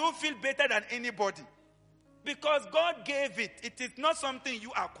why do you feel better than anybody? Because God gave it. It is not something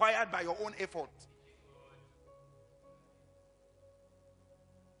you acquired by your own effort.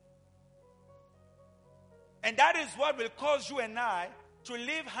 And that is what will cause you and I to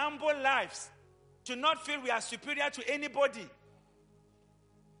live humble lives, to not feel we are superior to anybody.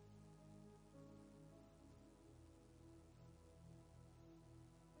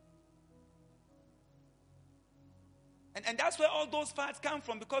 And that's where all those fights come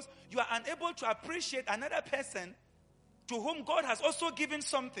from, because you are unable to appreciate another person to whom God has also given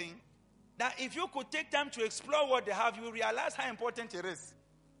something that if you could take time to explore what they have, you will realize how important it is.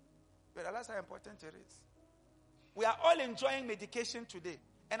 You realize how important it is. We are all enjoying medication today.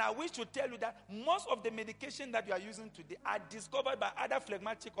 And I wish to tell you that most of the medication that you are using today are discovered by other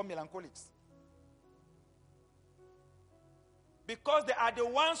phlegmatic or melancholics. Because they are the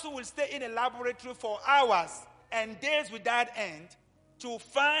ones who will stay in a laboratory for hours and days without end to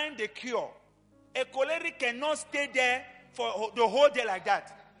find the cure. A choleric cannot stay there for the whole day like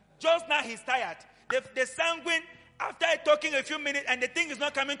that. Just now he's tired. The sanguine, after talking a few minutes and the thing is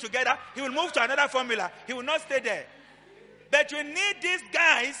not coming together, he will move to another formula. He will not stay there. But you need these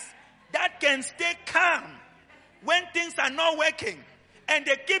guys that can stay calm when things are not working. And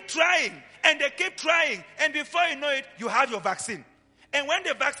they keep trying. And they keep trying. And before you know it, you have your vaccine. And when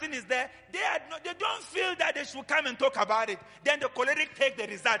the vaccine is there, they don't feel that they should come and talk about it. Then the choleric take the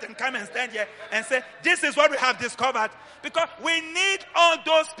result and come and stand here and say, this is what we have discovered. Because we need all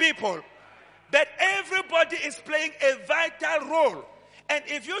those people. But everybody is playing a vital role. And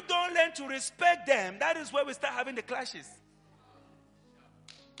if you don't learn to respect them, that is where we start having the clashes.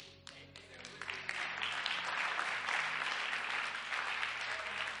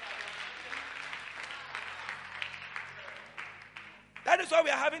 That is why we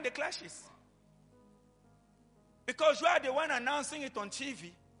are having the clashes. Because you are the one announcing it on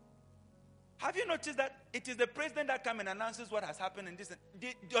TV. Have you noticed that it is the president that comes and announces what has happened in this?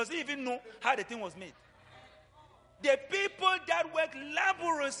 Does he even know how the thing was made? The people that work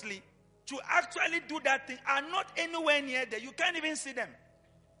laboriously to actually do that thing are not anywhere near there. You can't even see them.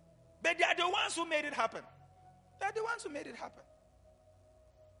 But they are the ones who made it happen. They are the ones who made it happen.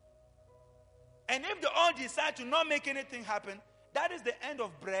 And if they all decide to not make anything happen, that is the end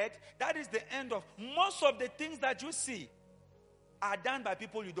of bread. That is the end of most of the things that you see are done by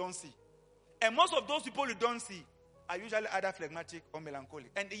people you don't see. And most of those people you don't see are usually either phlegmatic or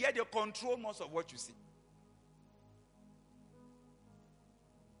melancholic. And yet they control most of what you see.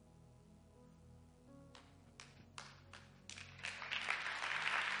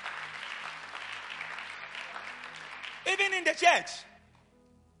 Even in the church,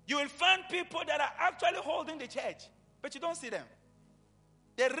 you will find people that are actually holding the church, but you don't see them.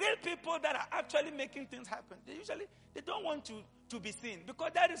 The real people that are actually making things happen, they don't want to be seen,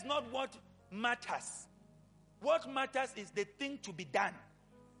 because that is not what matters. What matters is the thing to be done.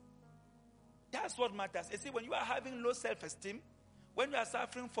 That's what matters. You see, when you are having low self-esteem, when you are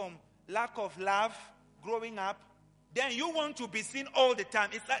suffering from lack of love growing up, then you want to be seen all the time.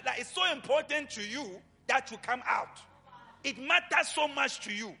 It's like it's so important to you that you come out. It matters so much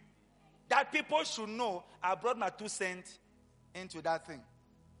to you that people should know I brought my 2 cents into that thing.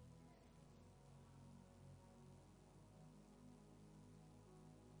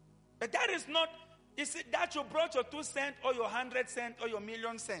 But that is not, you see, that you brought your 2 cents or your 100 cents or your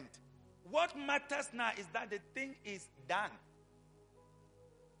 1,000,000 cents. What matters now is that the thing is done.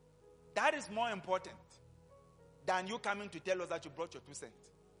 That is more important than you coming to tell us that you brought your 2 cents.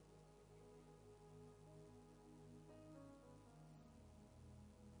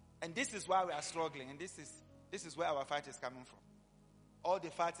 And this is why we are struggling, and this is where our fight is coming from. All the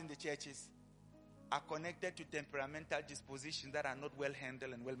fights in the churches are connected to temperamental dispositions that are not well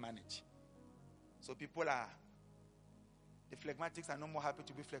handled and well managed. So the phlegmatics are no more happy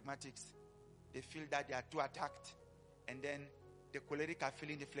to be phlegmatics. They feel that they are too attacked. And then the choleric are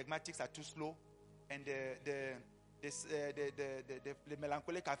feeling the phlegmatics are too slow. And the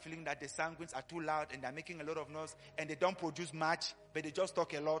melancholic are feeling that the sanguines are too loud and they're making a lot of noise. And they don't produce much, but they just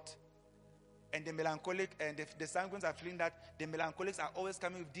talk a lot. And the melancholic and the sanguines are feeling that the melancholics are always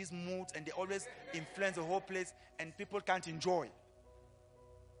coming with these moods and they always influence the whole place and people can't enjoy.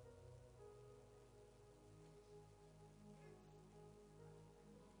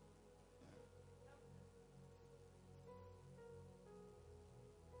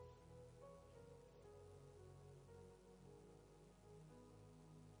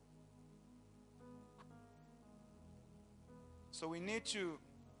 So we need to,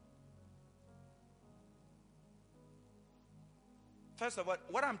 first of all,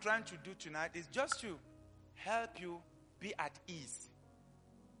 what I'm trying to do tonight is just to help you be at ease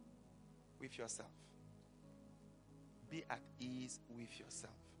with yourself. Be at ease with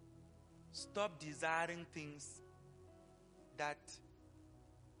yourself. Stop desiring things that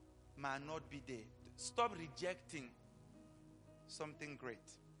might not be there. Stop rejecting something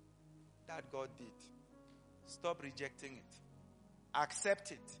great that God did. Stop rejecting it.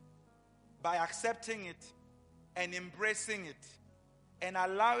 Accept it. By accepting it and embracing it and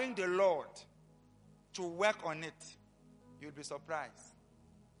allowing the Lord to work on it, You'll be surprised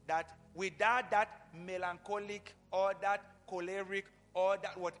that without that melancholic or that choleric or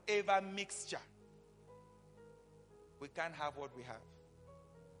that whatever mixture, we can't have what we have.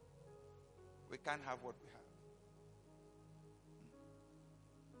 We can't have what we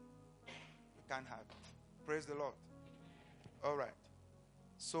have. We can't have it. Praise the Lord. All right.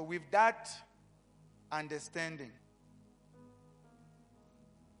 So with that understanding,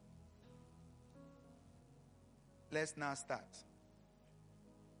 let's now start.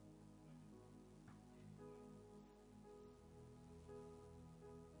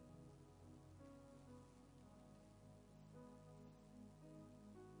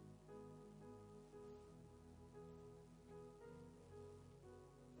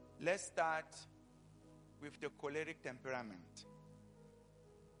 Let's start with the choleric temperament.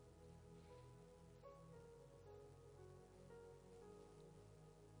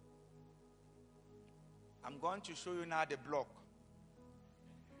 I'm going to show you now the block.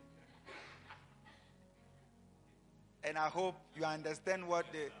 And I hope you understand what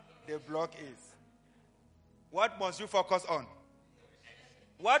the block is. What must you focus on?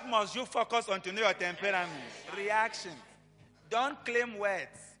 What must you focus on to know your temperament? Reaction. Don't claim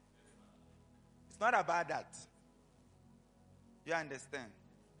words. It's not about that. You understand?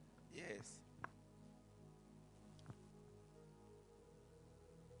 Yes.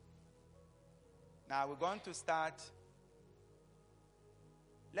 Now we're going to start.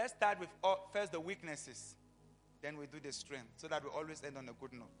 Let's start with first the weaknesses. Then we do the strength so that we always end on a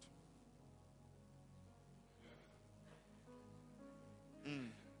good note.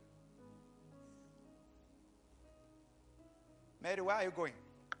 Mary, where are you going?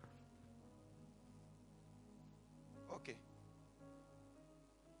 Okay.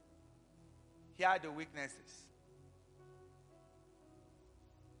 Here are the weaknesses.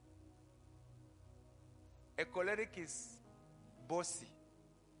 A choleric is bossy,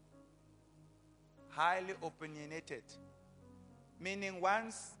 highly opinionated, meaning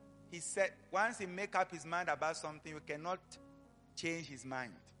once he make up his mind about something, you cannot change his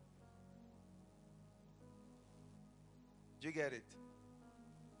mind. Do you get it?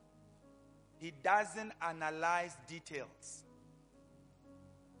 He doesn't analyze details.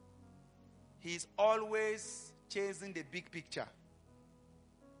 He's always chasing the big picture.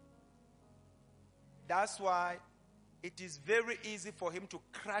 That's why it is very easy for him to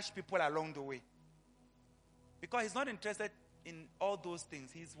crush people along the way. Because he's not interested in all those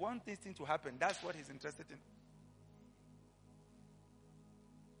things. He wants this thing to happen. That's what he's interested in.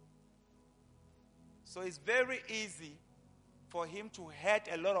 So it's very easy for him to hurt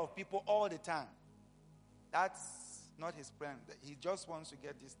a lot of people all the time. That's not his plan. He just wants to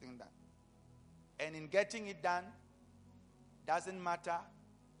get this thing done. And in getting it done, doesn't matter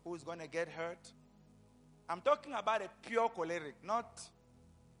who's going to get hurt. I'm talking about a pure choleric, not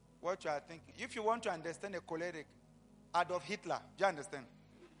what you are thinking. If you want to understand a choleric, Adolf Hitler, do you understand?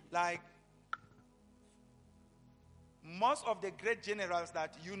 Like, most of the great generals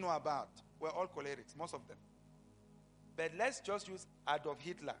that you know about were all cholerics, most of them. But let's just use Adolf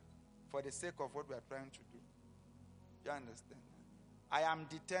Hitler for the sake of what we are trying to do. You understand? I am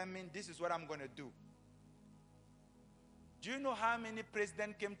determined this is what I'm going to do. Do you know how many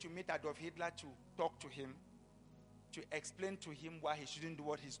presidents came to meet Adolf Hitler to talk to him, to explain to him why he shouldn't do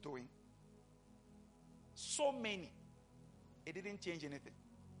what he's doing? So many. It didn't change anything.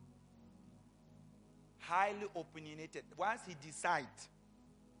 Highly opinionated. Once he decides,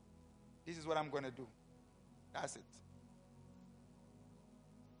 this is what I'm going to do. That's it.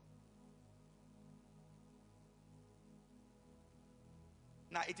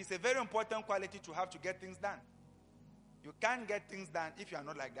 Now, it is a very important quality to have to get things done. You can't get things done if you are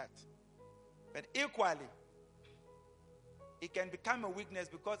not like that. But equally, it can become a weakness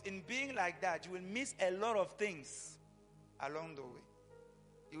because in being like that, you will miss a lot of things along the way.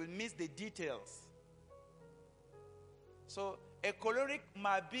 You will miss the details. So, a choleric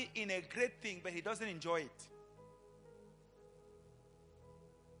might be in a great thing, but he doesn't enjoy it.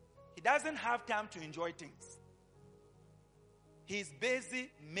 He doesn't have time to enjoy things. He's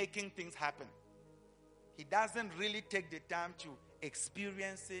busy making things happen. He doesn't really take the time to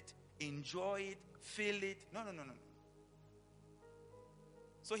experience it, enjoy it, feel it. No.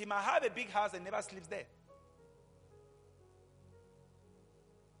 So he might have a big house and never sleeps there.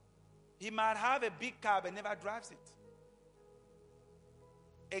 He might have a big car but never drives it.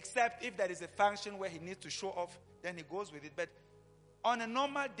 Except if there is a function where he needs to show off, then he goes with it. But on a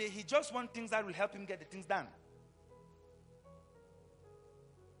normal day, he just wants things that will help him get the things done.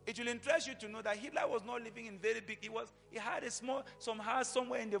 It will interest you to know that Hitler was not living in very big. He had some house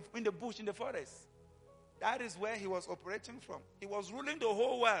somewhere in the bush, in the forest. That is where he was operating from. He was ruling the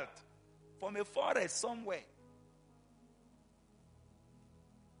whole world from a forest somewhere.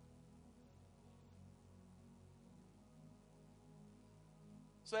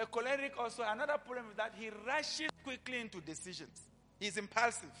 So a choleric also, another problem is that he rushes quickly into decisions. He's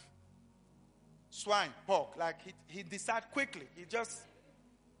impulsive. Swine, pork, like he decides quickly. You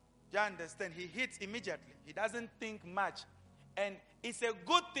understand? He hits immediately. He doesn't think much. And it's a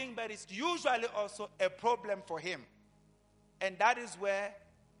good thing, but it's usually also a problem for him. And that is where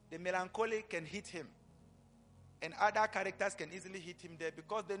the melancholy can hit him. And other characters can easily hit him there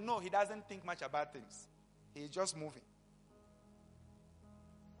because they know he doesn't think much about things. He's just moving.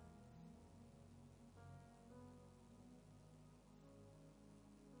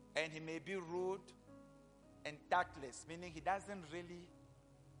 And he may be rude and tactless, meaning he doesn't really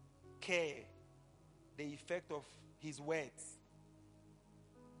care the effect of his words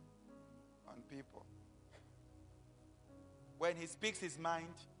on people. When he speaks his mind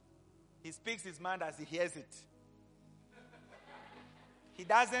as he hears it. He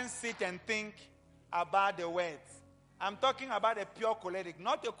doesn't sit and think about the words. I'm talking about a pure choleric,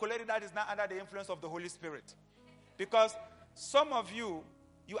 not a choleric that is not under the influence of the Holy Spirit. Because some of you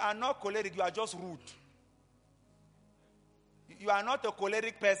are not choleric, you are just rude. You are not a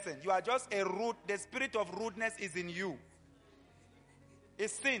choleric person. You are just a rude. The spirit of rudeness is in you.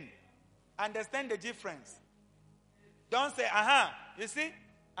 It's sin. Understand the difference. Don't say, you see,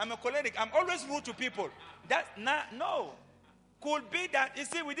 I'm a choleric. I'm always rude to people. That's not, no. Could be that, you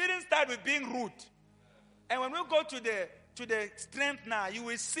see, we didn't start with being rude. And when we go to the strength now, you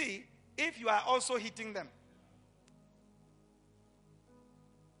will see if you are also hitting them.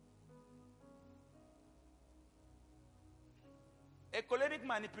 A choleric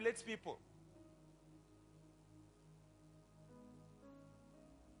manipulates people.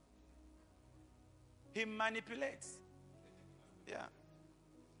 He manipulates. Yeah.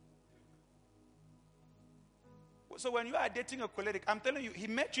 So when you are dating a choleric, I'm telling you, he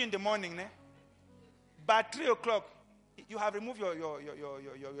met you in the morning, né? By 3 o'clock, you have removed your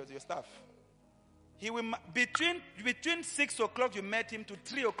stuff. He will between 6 o'clock you met him to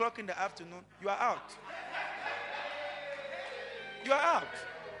 3 o'clock in the afternoon, you are out. You are out.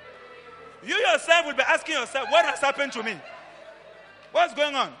 You yourself will be asking yourself, what has happened to me? What's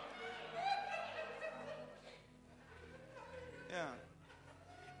going on? Yeah.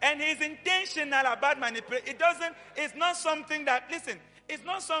 And he's intentional about manipulation. It's not something that, listen, it's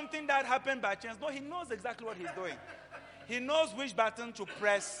not something that happened by chance. No, he knows exactly what he's doing. He knows which button to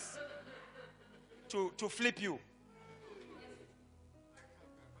press to flip you.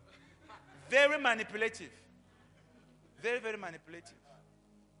 Very manipulative. Very, very manipulative.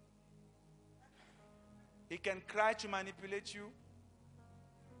 He can cry to manipulate you.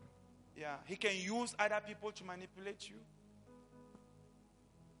 Yeah. He can use other people to manipulate you.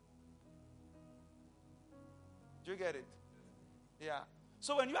 Do you get it? Yeah.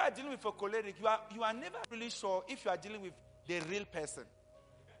 So when you are dealing with a choleric, you are never really sure if you are dealing with the real person.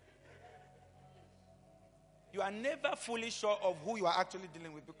 You are never fully sure of who you are actually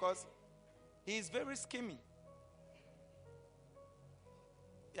dealing with because he is very scheming.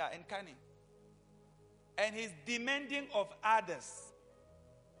 Yeah, and cunning. And he's demanding of others.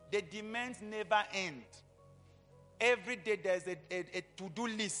 The demands never end. Every day there's a to-do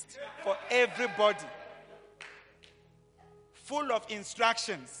list for everybody. Full of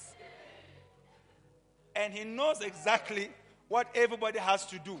instructions. And he knows exactly what everybody has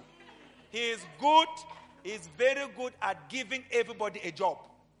to do. He is good. He's very good at giving everybody a job.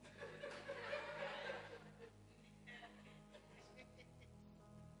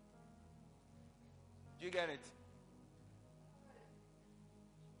 Do you get it?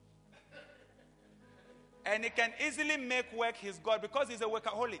 And he can easily make work his God because he's a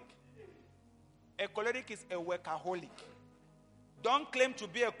workaholic. A choleric is a workaholic. Don't claim to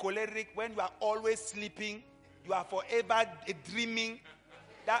be a choleric when you are always sleeping. You are forever dreaming.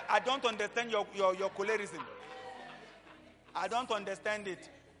 That I don't understand your cholerism. I don't understand it.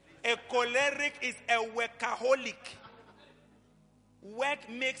 A choleric is a workaholic. Work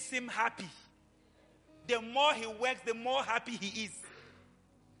makes him happy. The more he works, the more happy he is.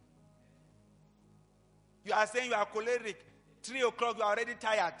 You are saying you are choleric. 3 o'clock, you are already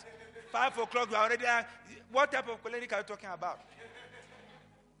tired. 5 o'clock, you are already... What type of choleric are you talking about?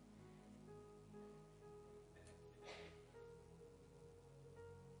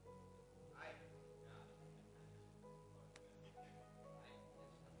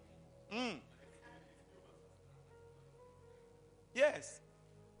 Yes.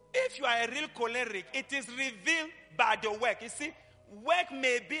 If you are a real choleric, it is revealed by the work. You see, work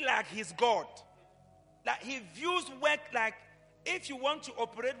may be like his God. Like he views work like if you want to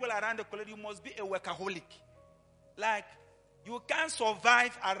operate well around the choleric, you must be a workaholic. Like you can't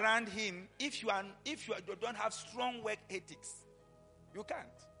survive around him if you don't have strong work ethics. You can't.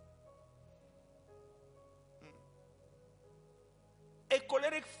 A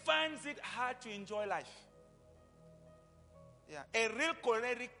choleric finds it hard to enjoy life. Yeah. A real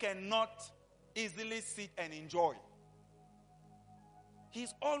choleric cannot easily sit and enjoy.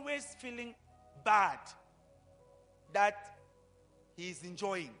 He's always feeling bad that he's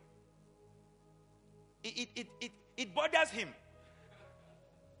enjoying. It bothers him.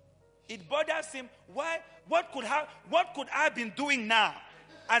 It bothers him. Why? What could I have been doing now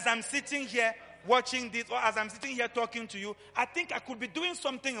as I'm sitting here watching this, or as I'm sitting here talking to you? I think I could be doing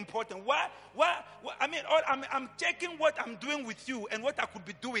something important. Why? I mean, I'm checking what I'm doing with you and what I could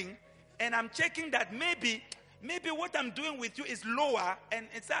be doing, and I'm checking that maybe what I'm doing with you is lower, and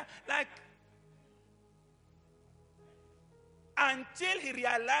it's like until he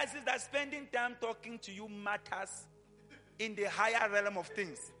realizes that spending time talking to you matters in the higher realm of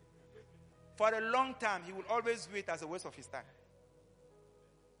things. For a long time, he will always view it as a waste of his time.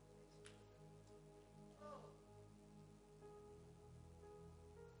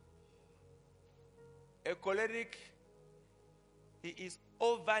 A choleric, he is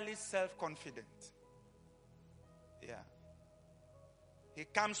overly self-confident. Yeah. He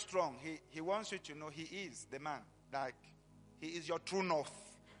comes strong. He wants you to know he is the man. Like, he is your true north.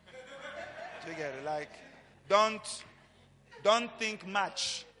 Do you get it? Like, don't think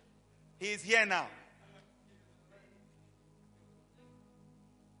much. He is here now.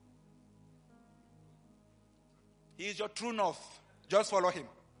 He is your true north. Just follow him.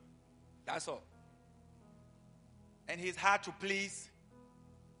 That's all. And he's hard to please.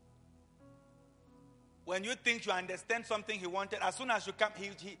 When you think you understand something he wanted, as soon as you come,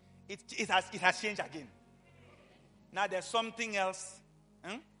 it has changed again. Now there's something else.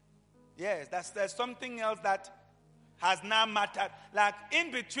 Yes, there's something else that has now mattered. Like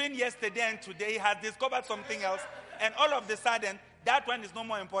in between yesterday and today, he has discovered something else. And all of a sudden, that one is no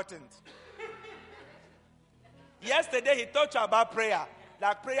more important. Yesterday, he taught you about prayer.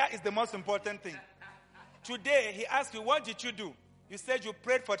 Like prayer is the most important thing. Today, he asked you, what did you do? You said you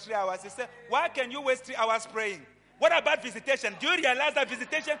prayed for 3 hours. He said, why can you waste 3 hours praying? What about visitation? Do you realize that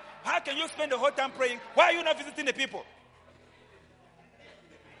visitation, how can you spend the whole time praying? Why are you not visiting the people?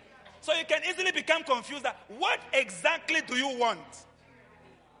 So you can easily become confused that what exactly do you want?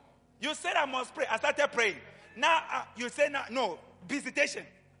 You said I must pray. I started praying. Now you say no, visitation.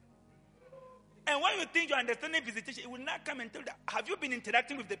 And when you think you're understanding visitation, it will not come and tell you, have you been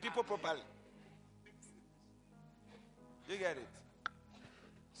interacting with the people properly? You get it?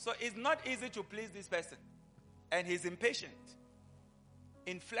 So it's not easy to please this person. And he's impatient,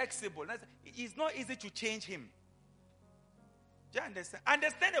 inflexible. It's not easy to change him. Do you understand?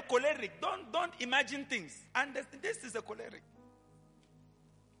 Understand a choleric. Don't imagine things. Understand, this is a choleric.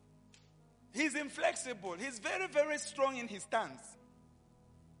 He's inflexible. He's very, very strong in his stance.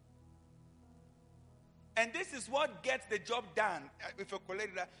 And this is what gets the job done with a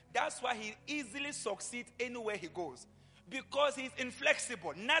choleric. That's why he easily succeeds anywhere he goes. Because he's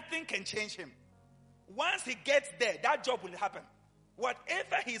inflexible. Nothing can change him. Once he gets there, that job will happen.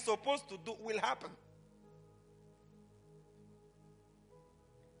 Whatever he's supposed to do will happen.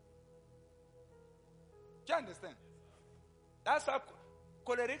 Do you understand? That's why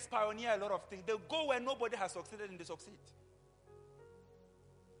cholerics pioneer a lot of things. They go where nobody has succeeded and they succeed.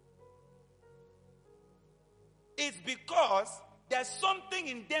 It's because there's something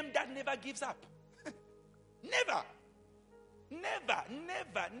in them that never gives up. Never. Never.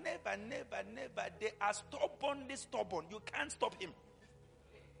 They are stubbornly stubborn. You can't stop him.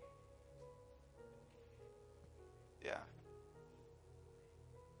 Yeah.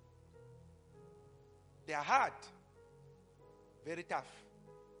 They are hard. Very tough.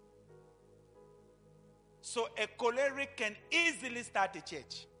 So a choleric can easily start a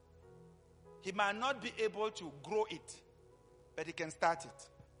church. He might not be able to grow it, but he can start it.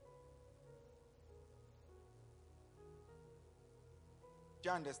 Do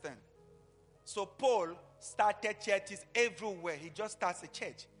you understand? So Paul started churches everywhere. He just starts a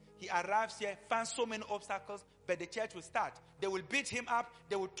church. He arrives here, finds so many obstacles, but the church will start. They will beat him up.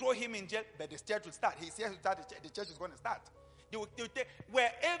 They will throw him in jail, but the church will start. He's here to start the church is going to start. They will take,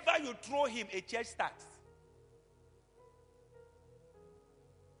 wherever you throw him, a church starts.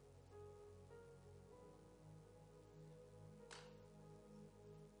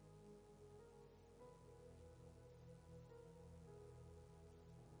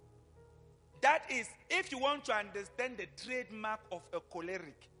 That is, if you want to understand the trademark of a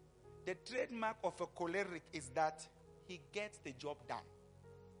choleric, The trademark of a choleric is that he gets the job done,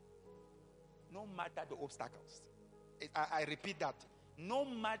 no matter the obstacles. I repeat that. No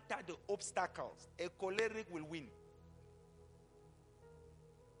matter the obstacles, a choleric will win.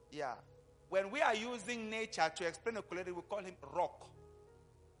 Yeah. When we are using nature to explain a choleric, we call him rock.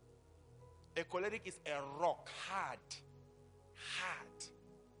 A choleric is a rock, hard.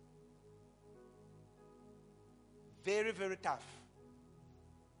 Very, very tough.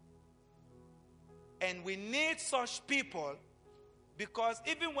 And we need such people, because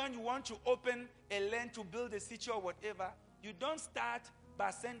even when you want to open a land to build a city or whatever, you don't start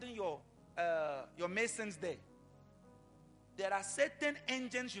by sending your masons there. There are certain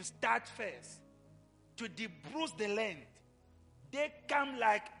engines you start first to debruce the land. They come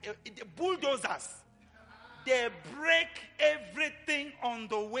like bulldozers. They break everything on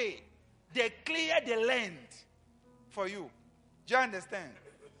the way. They clear the land for you. Do you understand?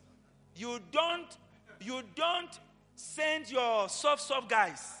 You don't send your soft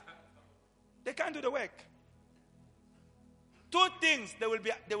guys. They can't do the work. Two things, they will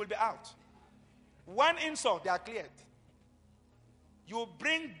be out. One insult, they are cleared. You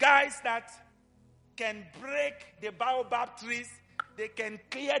bring guys that can break the baobab trees. They can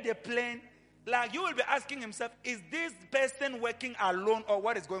clear the plain. Like, you will be asking himself, is this person working alone, or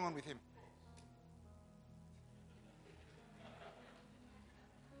what is going on with him?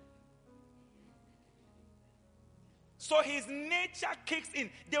 So his nature kicks in.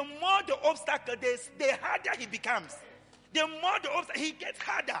 The more the obstacle, the harder he becomes. The more the obstacle, he gets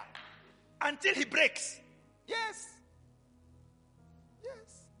harder until he breaks. Yes.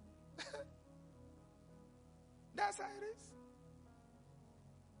 That's how it is.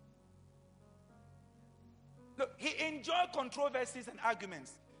 Look, he enjoys controversies and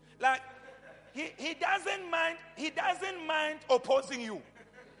arguments. Like, he doesn't mind opposing you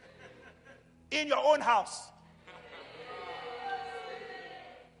in your own house.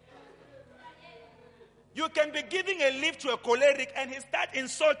 You can be giving a lift to a choleric and he start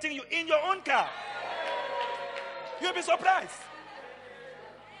insulting you in your own car. You'll be surprised.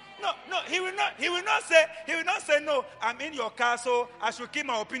 No, he will not say, no, I'm in your car, so I should keep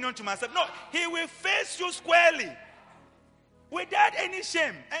my opinion to myself. No, he will face you squarely without any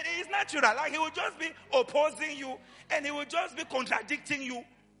shame. And it's natural. Like, he will just be opposing you and he will just be contradicting you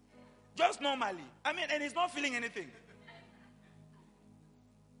just normally. And he's not feeling anything.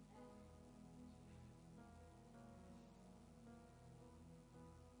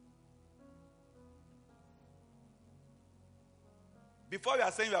 Before you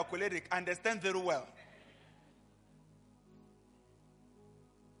are saying you are choleric, understand very well.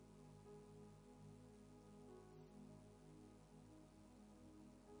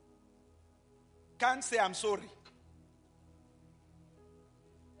 Can't say I'm sorry.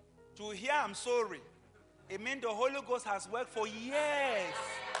 To hear I'm sorry, it means the Holy Ghost has worked for years.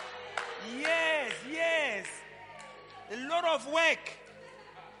 Yes. A lot of work.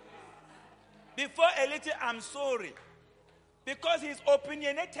 Before a little I'm sorry. Because he's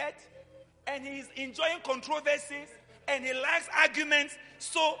opinionated and he's enjoying controversies and he likes arguments.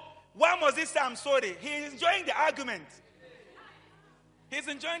 So why must he say I'm sorry? He's enjoying the argument. He's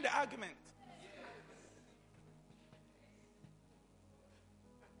enjoying the argument.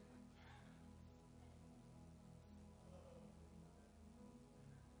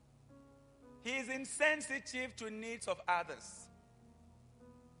 He is insensitive to needs of others.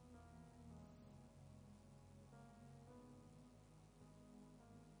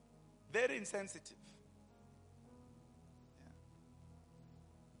 Very insensitive. Yeah.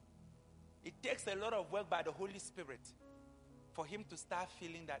 It takes a lot of work by the Holy Spirit for him to start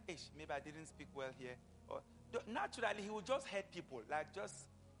feeling that, maybe I didn't speak well here. Or naturally, he will just hurt people.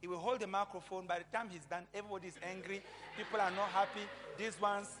 He will hold the microphone. By the time he's done, everybody's angry. People are not happy. These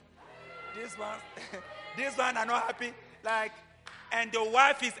ones are not happy. And the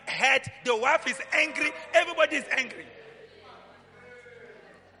wife is hurt. The wife is angry. Everybody is angry.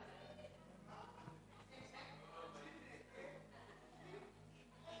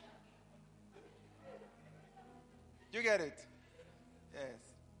 You get it? Yes.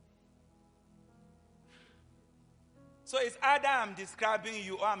 So it's either I'm describing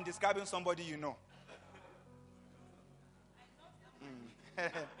you or I'm describing somebody you know.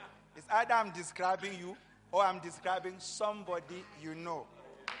 It's either I'm describing you or I'm describing somebody you know.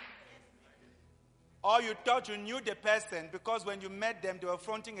 Or you thought you knew the person because when you met them, they were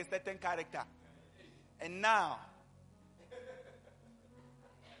fronting a certain character. And now,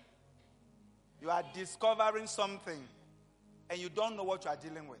 you are discovering something and you don't know what you are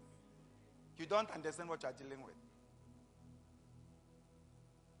dealing with. You don't understand what you are dealing with.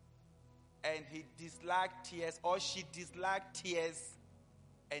 and he disliked tears, or she disliked tears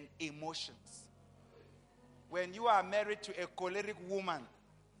and emotions. When you are married to a choleric woman,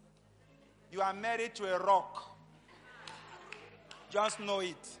 you are married to a rock. Just know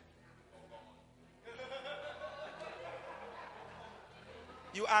it.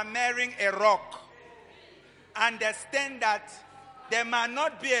 You are marrying a rock. Understand that there might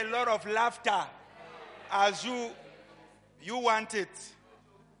not be a lot of laughter as you want it.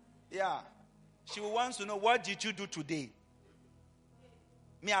 Yeah. She wants to know, what did you do today?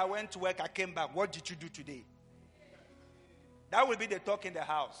 Me, I went to work, I came back. What did you do today? That will be the talk in the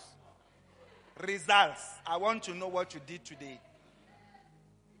house. Results. I want to know what you did today.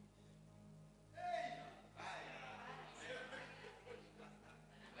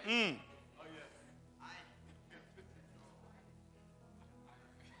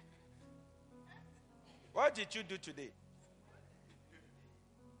 What did you do today?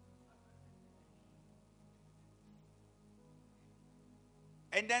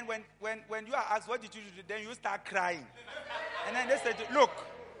 And then when you are asked, what did you do today? Then you start crying. And then they say, look,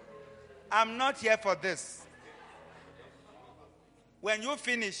 I'm not here for this. When you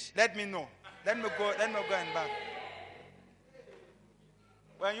finish, let me know. Let me go and back.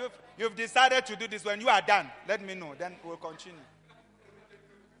 When you've decided to do this, when you are done, let me know. Then we'll continue.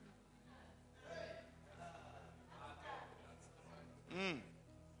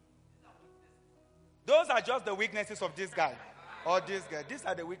 Those are just the weaknesses of this guy or this girl. These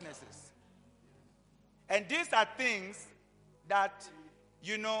are the weaknesses. And these are things that,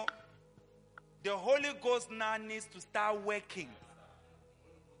 the Holy Ghost now needs to start working.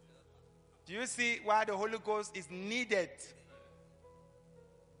 Do you see why the Holy Ghost is needed?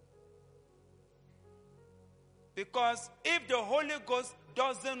 Because if the Holy Ghost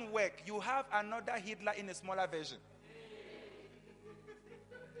doesn't work, you have another Hitler in a smaller version.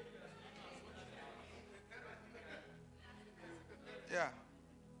 Yeah.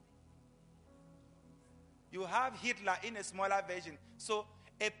 You have Hitler in a smaller version. So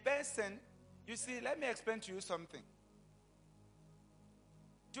a person, you see, let me explain to you something.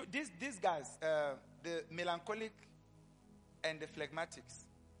 These guys, the melancholic and the phlegmatics,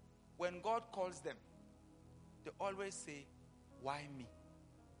 when God calls them, they always say, why me?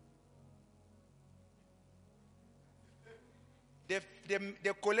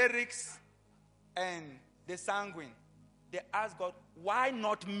 The cholerics and the sanguine, they ask God, why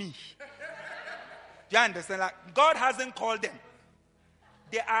not me? Do you understand? Like, God hasn't called them.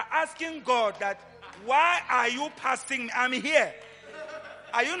 They are asking God that, why are you passing me? I'm here.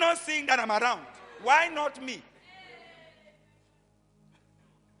 Are you not seeing that I'm around? Why not me?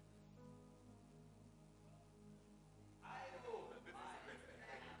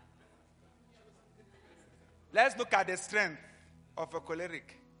 Let's look at the strength of a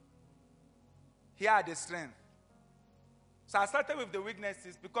choleric. Here are the strength. So I started with the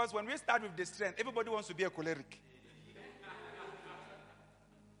weaknesses because when we start with the strength, everybody wants to be a choleric.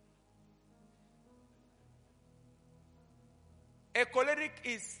 A choleric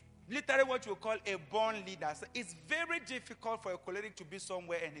is literally what you call a born leader. So it's very difficult for a choleric to be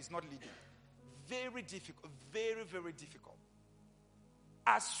somewhere and he's not leading. Very difficult. Very, very difficult.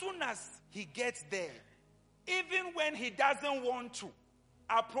 As soon as he gets there, even when he doesn't want to,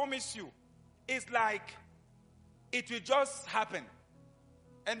 I promise you, it's like it will just happen.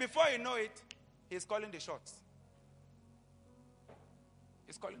 And before you know it, he's calling the shots.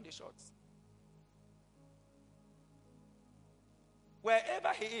 He's calling the shots. Wherever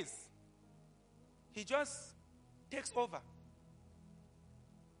he is, he just takes over.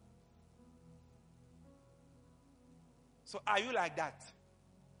 So are you like that?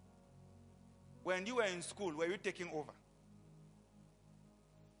 When you were in school, were you taking over?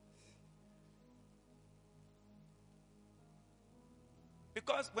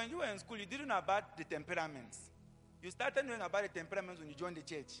 Because when you were in school, you didn't know about the temperaments. You started knowing about the temperaments when you joined the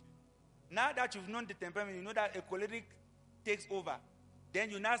church. Now that you've known the temperament, you know that a choleric takes over. Then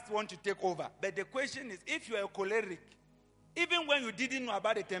you now want to take over. But the question is, if you are a choleric, even when you didn't know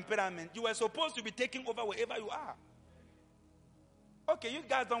about the temperament, you were supposed to be taking over wherever you are. Okay, you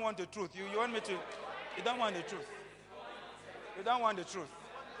guys don't want the truth. You want me to... You don't want the truth. You don't want the truth.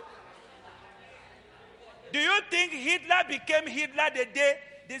 Do you think Hitler became Hitler the day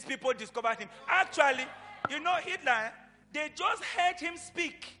these people discovered him? Actually, Hitler, they just heard him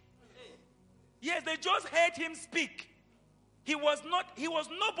speak. Yes, they just heard him speak. He was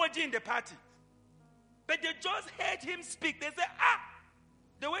nobody in the party. But they just heard him speak. They said,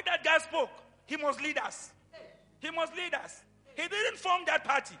 the way that guy spoke, he must lead us. He must lead us. He didn't form that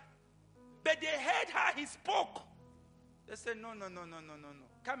party. But they heard how he spoke. They said, no.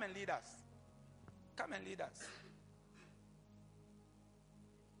 Come and lead us. Come and lead us.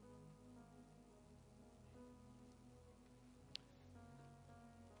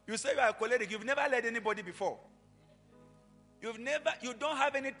 You say you are a choleric. You've never led anybody before. You don't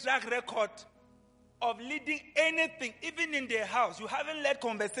have any track record of leading anything, even in the house. You haven't led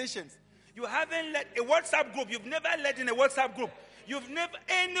conversations. You haven't led a WhatsApp group. You've never led in a WhatsApp group. You've never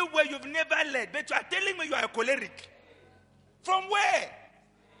led. But you are telling me you are a choleric. From where?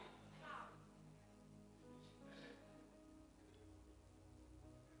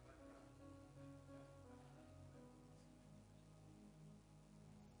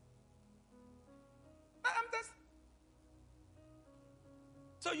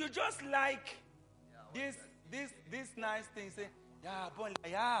 So you just like this nice thing, say, yeah, born,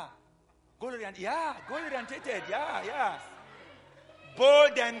 yeah, goal-oriented, yeah.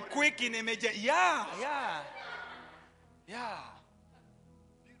 Bold and quick in emergency, yeah.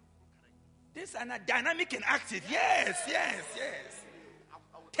 This are not dynamic and active, yes.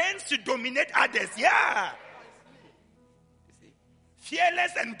 Tends to dominate others, yeah.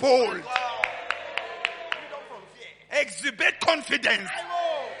 Fearless and bold. Exhibit confidence.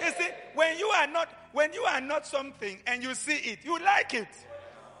 You see, when you are not something and you see it, you like it.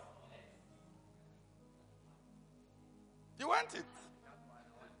 You want it.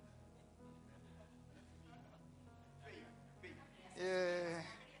 Yeah.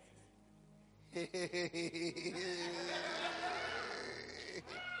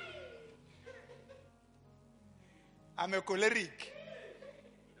 I'm a choleric.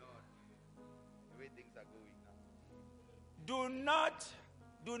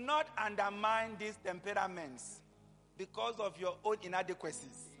 Do not undermine these temperaments because of your own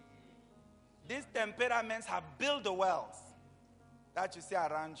inadequacies. These temperaments have built the wealth that you see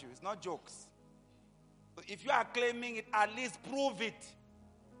around you. It's not jokes. So if you are claiming it, at least prove it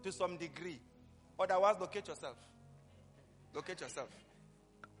to some degree. Otherwise, locate yourself. Locate yourself.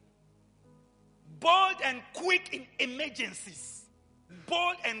 Bold and quick in emergencies.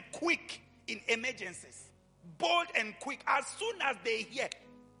 Bold and quick in emergencies. Bold and quick. As soon as they hear,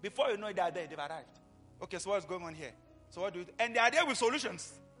 before you know they are there, they've arrived. Okay, so what's going on here? So what do you do? And they are there with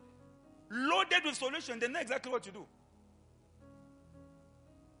solutions. Loaded with solutions. They know exactly what to do.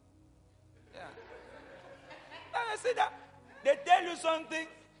 Yeah. And I say that. They tell you something.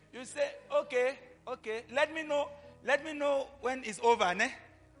 You say, okay. Let me know when it's over. Ne?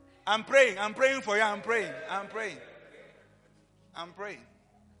 I'm praying for you. I'm praying.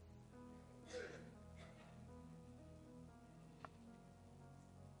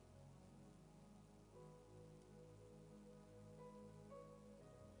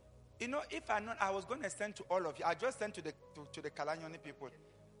 You know, if I was going to send to all of you. I just sent to the Kalanyoni people.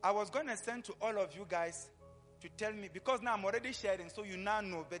 I was going to send to all of you guys to tell me, because now I'm already sharing, so you now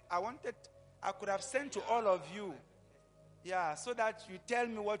know. But I could have sent to all of you, so that you tell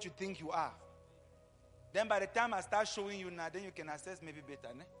me what you think you are. Then by the time I start showing you now, then you can assess maybe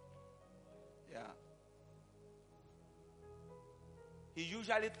better. Ne? Yeah. He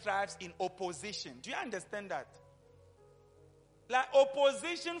usually thrives in opposition. Do you understand that? Like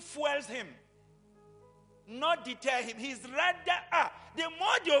opposition fuels him, not deter him. He's rather, the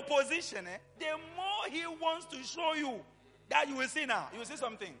more the opposition, the more he wants to show you that you will see now. You will see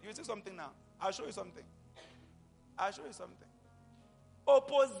something. You will see something now. I'll show you something.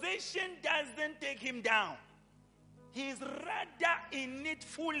 Opposition doesn't take him down. He's rather in it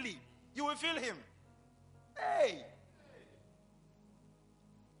fully. You will feel him. Hey.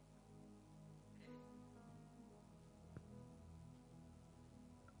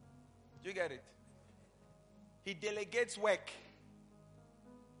 Do you get it? He delegates work.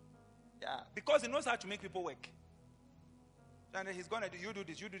 Yeah. Because he knows how to make people work. And he's going to do, you do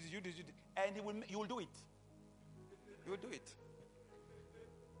this. And you will do it. You will do it.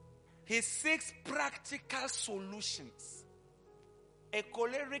 He seeks practical solutions. A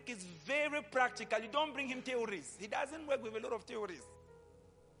choleric is very practical. You don't bring him theories. He doesn't work with a lot of theories.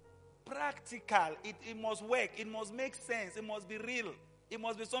 Practical. It must work. It must make sense. It must be real. It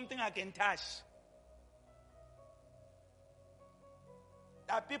must be something I can touch.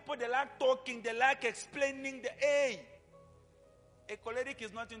 There are people, they like talking, they like explaining A choleric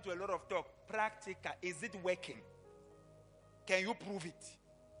is not into a lot of talk. Practical. Is it working? Can you prove it?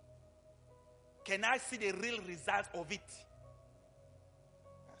 Can I see the real result of it?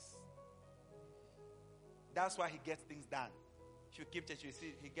 Yes. That's why he gets things done. If you keep church, you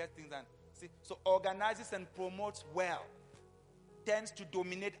see, he gets things done. See, so organizes and promotes well. Tends to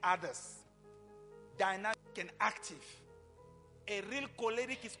dominate others. Dynamic and active. A real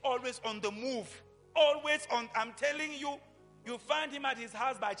choleric is always on the move. Always on. I'm telling you, you find him at his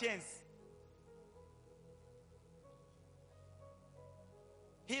house by chance.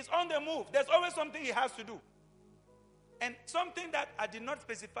 He's on the move. There's always something he has to do. And something that I did not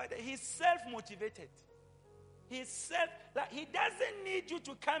specify, that he's self-motivated. He doesn't need you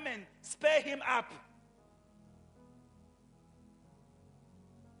to come and spur him up.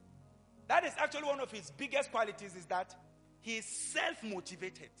 That is actually one of his biggest qualities, is that he is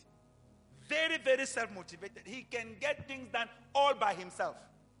self-motivated. Very, very self-motivated. He can get things done all by himself.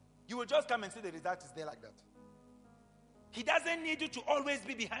 You will just come and see the result is there like that. He doesn't need you to always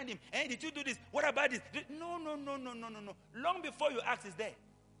be behind him. Hey, did you do this? What about this? No. Long before you ask, is there.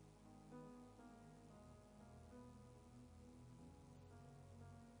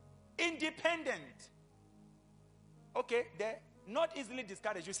 Independent. Okay, there. Not easily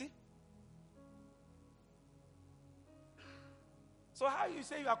discouraged, you see? So how you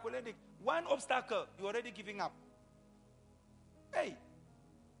say you are choleric? One obstacle, you're already giving up. Hey,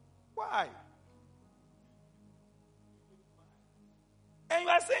 why? And you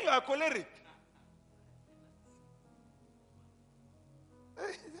are saying you are choleric.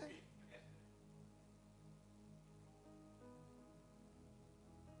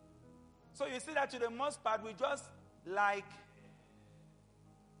 So you see that to the most part, we just like.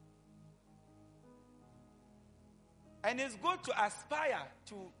 And it's good to aspire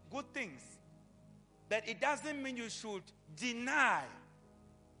to good things. But it doesn't mean you should deny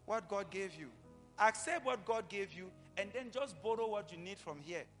what God gave you. Accept what God gave you and then just borrow what you need from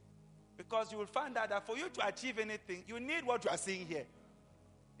here. Because you will find out that for you to achieve anything, you need what you are seeing here.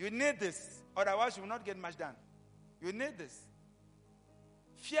 You need this. Otherwise, you will not get much done. You need this.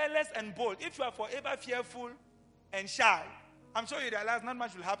 Fearless and bold. If you are forever fearful and shy, I'm sure you realize not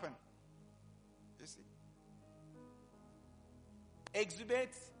much will happen. You see.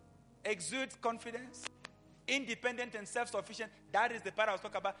 Exudes confidence, independent and self-sufficient. That is the part I was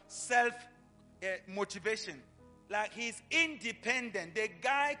talking about. Self-motivation. Like he's independent. The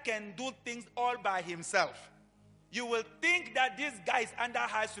guy can do things all by himself. You will think that this guy is under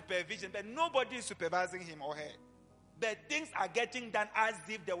high supervision, but nobody is supervising him or her. But things are getting done as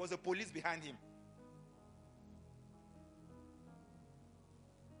if there was a police behind him.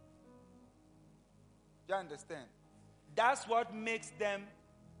 Do you understand? That's what makes them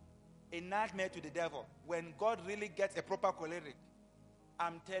a nightmare to the devil. When God really gets a proper choleric,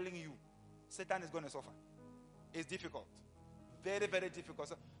 I'm telling you, Satan is going to suffer. It's difficult. Very, very difficult.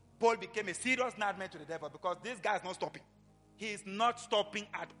 So Paul became a serious nightmare to the devil because this guy is not stopping. He is not stopping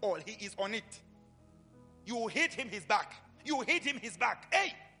at all. He is on it. You hit him his back. You hit him his back.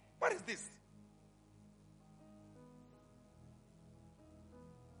 Hey, what is this?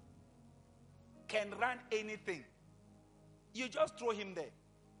 Can run anything. You just throw him there.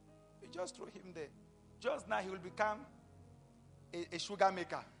 You just throw him there. Just now he will become a sugar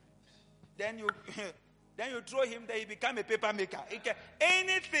maker. Then you throw him there, he become a paper maker.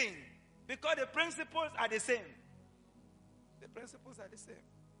 Anything. Because the principles are the same. The principles are the same.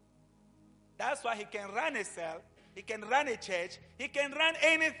 That's why he can run a cell, he can run a church, he can run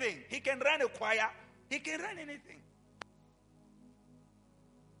anything. He can run a choir, he can run anything.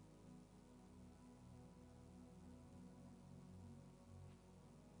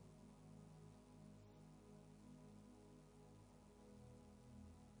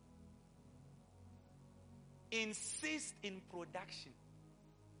 Insist in production.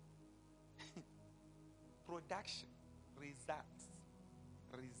 Production. Results.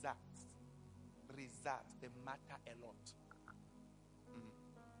 They matter a lot.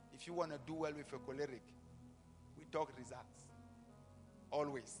 If you want to do well with a choleric, we talk results.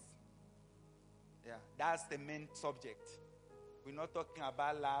 Always. Yeah, that's the main subject. We're not talking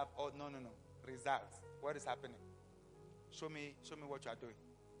about love or no. Results. What is happening? Show me what you are doing.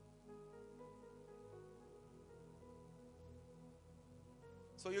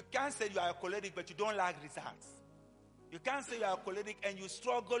 So you can't say you are a choleric, but you don't like results. You can't say you are a choleric and you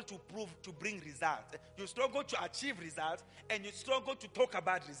struggle to bring results. You struggle to achieve results and you struggle to talk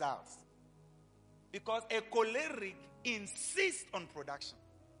about results. Because a choleric insists on production.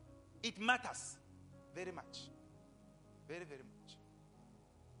 It matters very much. Very, very much.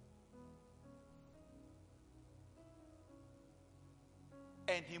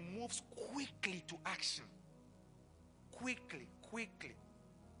 And he moves quickly to action. Quickly.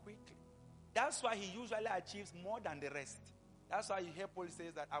 That's why he usually achieves more than the rest. That's why you hear Paul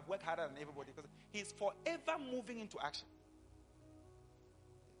says that I've worked harder than everybody, because he's forever moving into action.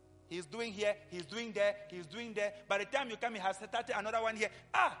 He's doing here, he's doing there, he's doing there. By the time you come, he has started another one here.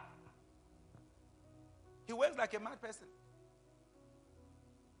 He works like a mad person.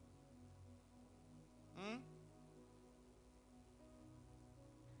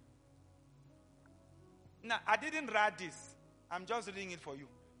 Now, I didn't write this. I'm just reading it for you.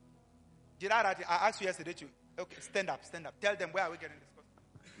 Did I write it? I asked you yesterday too. Okay, stand up. Tell them where are we getting this question.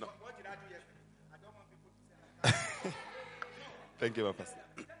 No. What did I do yesterday? I don't want people to say Thank you, my pastor.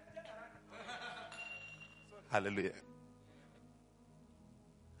 Hallelujah.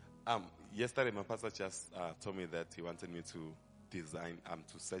 Yesterday, my pastor just told me that he wanted me to design,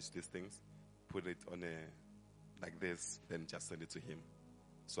 to search these things, put it on like this, then just send it to him.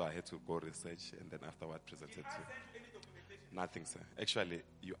 So I had to go research and then afterward present it to him. Nothing, sir. Actually,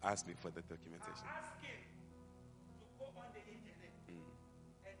 you asked me for the documentation. Ask him to go on the internet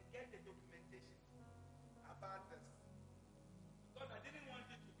and get the documentation about this. Because I didn't want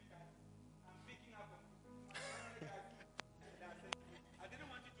it to be that I'm picking up on I didn't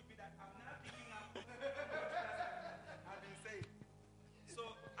want it to be that I'm now picking up I've been saying.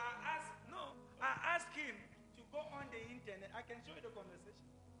 So I asked him to go on the internet. I can show you the conversation.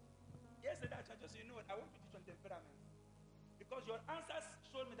 Yesterday, I just, you know what, I want to teach on temperaments. Because your answers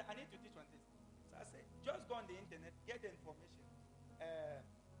showed me that I need to teach on this. So I said, just go on the internet, get the information,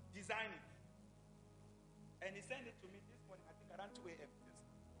 design it. And he sent it to me this morning, I think around 2 a.m.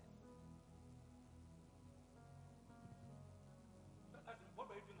 What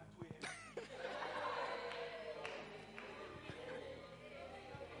were you doing at 2 a.m.?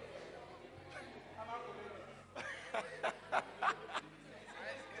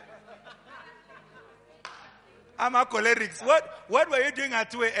 I'm a cholerics. What were you doing at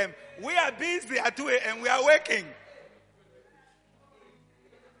 2 a.m.? We are busy at 2 a.m. We are working.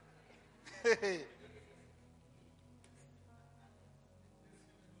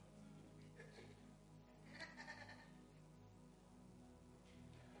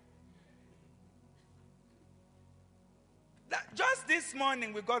 Just this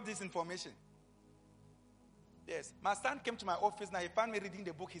morning, we got this information. Yes. My son came to my office now. He found me reading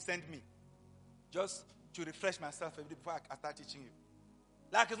the book he sent me. Just to refresh myself every day before I start teaching you.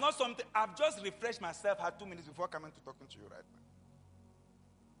 Like it's not something, I've just refreshed myself, had 2 minutes before coming to talking to you right now.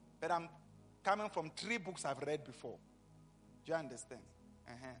 But I'm coming from 3 books I've read before. Do you understand?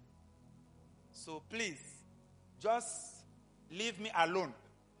 So please, just leave me alone.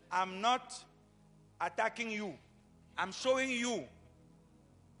 I'm not attacking you. I'm showing you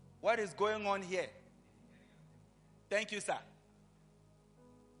what is going on here. Thank you, sir.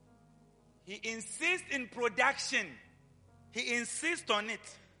 He insists in production. He insists on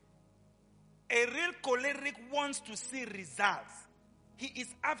it. A real choleric wants to see results. He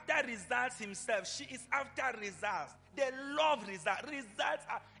is after results himself. She is after results. They love results. Results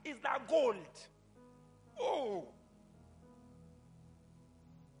is their gold. Oh.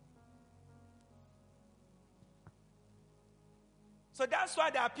 So that's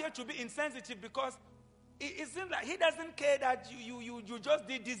why they appear to be insensitive, because it seems like he doesn't care that you just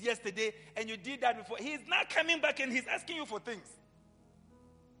did this yesterday and you did that before. He's not coming back and he's asking you for things.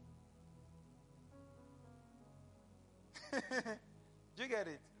 Do you get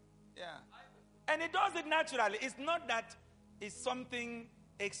it? Yeah. And he does it naturally. It's not that it's something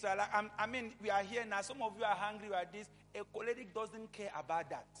extra. Like, we are here now. Some of you are hungry or this. A choleric doesn't care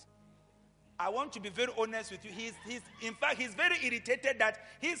about that. I want to be very honest with you. In fact, he's very irritated that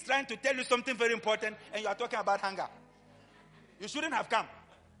he's trying to tell you something very important and you are talking about hunger. You shouldn't have come.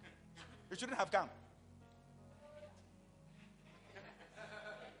 You shouldn't have come.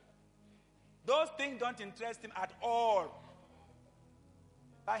 Those things don't interest him at all.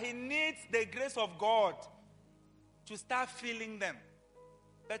 But he needs the grace of God to start feeling them.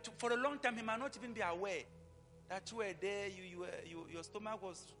 But for a long time, he might not even be aware that you were there, your stomach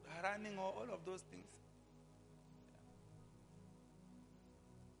was running, or all of those things.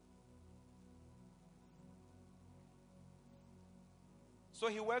 So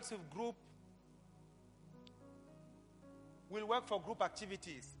he works with group. We'll work for group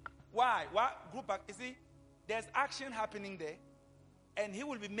activities. Why? You see, there's action happening there, and he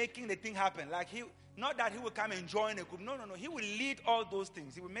will be making the thing happen. Not that he will come and join a group. No. He will lead all those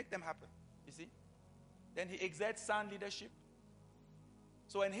things. He will make them happen. You see? Then he exerts sound leadership.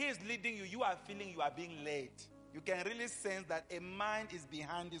 So when he is leading you, you are feeling you are being led. You can really sense that a mind is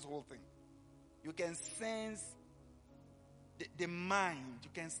behind this whole thing. You can sense the mind. You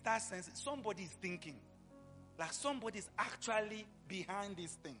can start sensing somebody is thinking. Like somebody is actually behind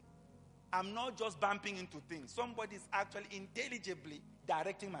this thing. I'm not just bumping into things. Somebody is actually intelligibly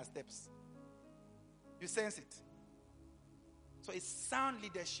directing my steps. You sense it. So it's sound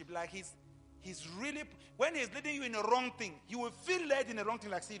leadership. Like he's really, when he's leading you in a wrong thing, you will feel led in a wrong thing,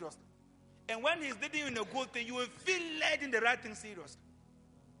 like seriously. And when he's leading you in a good thing, you will feel led in the right thing, seriously.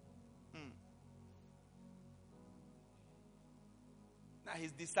 Now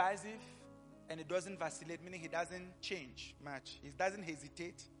he's decisive and he doesn't vacillate, meaning he doesn't change much. He doesn't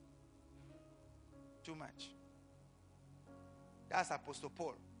hesitate. Too much. That's Apostle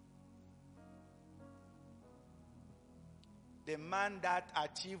Paul. The man that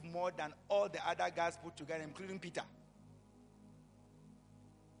achieved more than all the other guys put together, including Peter.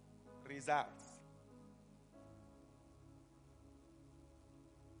 Results.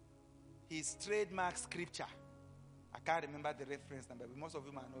 His trademark scripture. I can't remember the reference number, but most of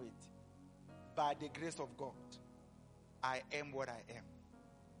you might know it. By the grace of God, I am what I am.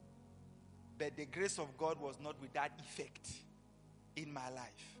 But the grace of God was not without effect in my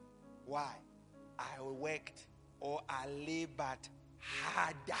life. Why? I worked or I labored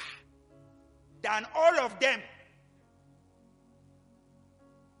harder than all of them.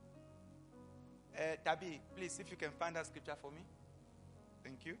 Tabi, please, if you can find that scripture for me.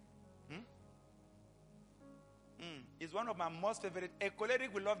 Thank you. It's one of my most favorite. A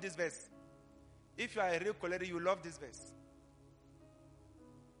choleric will love this verse. If you are a real choleric, you love this verse.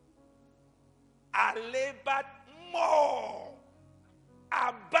 I labored more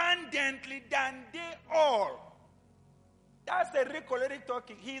abundantly than they all. That's a real choleric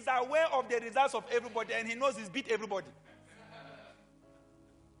talking. He is aware of the results of everybody and he knows he's beat everybody.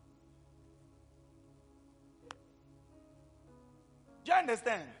 Do you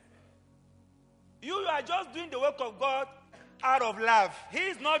understand? You are just doing the work of God out of love. He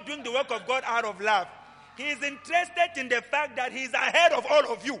is not doing the work of God out of love. He is interested in the fact that he is ahead of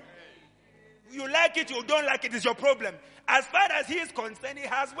all of you. You like it, you don't like it, is your problem. As far as he is concerned, he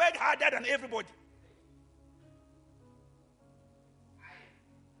has worked harder than everybody.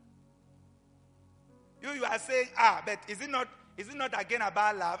 You are saying, but is it not again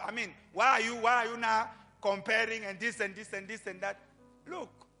about love? I mean, why are you now comparing and this and this and this and that? Look,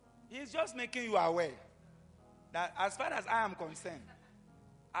 he's just making you aware that as far as I am concerned,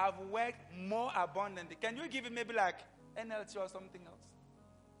 I've worked more abundantly. Can you give it maybe like NLT or something else?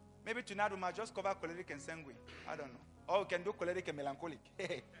 Maybe tonight we might just cover choleric and sanguine. I don't know. Or we can do choleric and melancholic.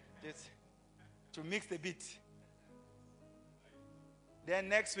 Just to mix the bit. Then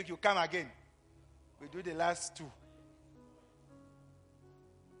next week you come again. We do the last two.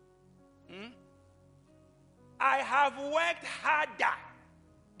 I have worked harder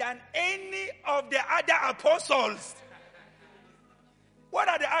than any of the other apostles. What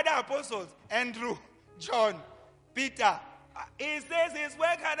are the other apostles? Andrew, John, Peter. He says he's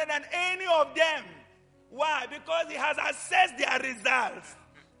worked harder than any of them. Why? Because he has assessed their results.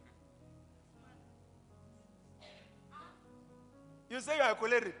 You say you are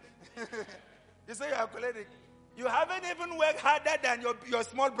choleric. You say you are choleric. You haven't even worked harder than your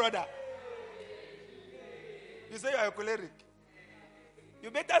small brother. You say you are choleric.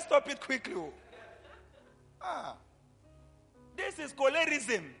 You better stop it quickly. This is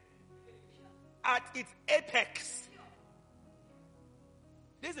cholerism at its apex.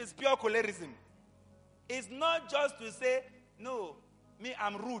 This is pure cholerism. It's not just to say, no, me,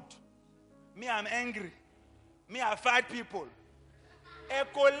 I'm rude. Me, I'm angry. Me, I fight people. A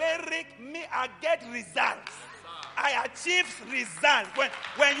choleric, me, I get results. I achieve results.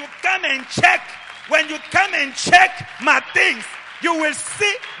 When you come and check my things, you will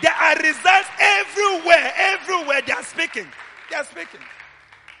see there are results everywhere. Everywhere they are speaking. They are speaking.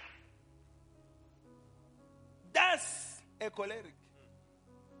 That's a choleric.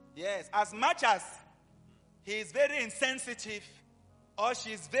 Yes, as much as he is very insensitive or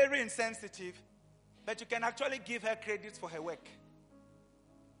she is very insensitive, but you can actually give her credit for her work.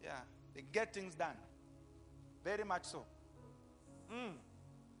 Yeah, they get things done. Very much so.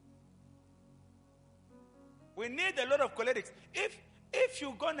 We need a lot of cholerics. If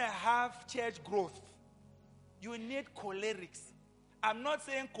you're going to have church growth, you need cholerics. I'm not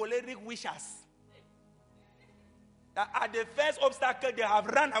saying choleric wishers. That at the first obstacle, they have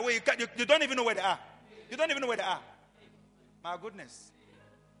run away. You don't even know where they are. You don't even know where they are. My goodness.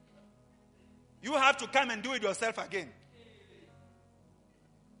 You have to come and do it yourself again.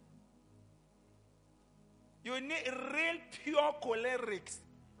 You need real pure cholerics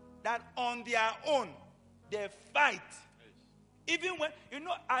that on their own, they fight. Even when,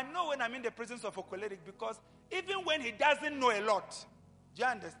 I know when I'm in the presence of a choleric because even when he doesn't know a lot, do you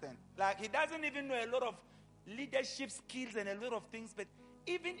understand? Like he doesn't even know a lot of leadership skills and a lot of things, but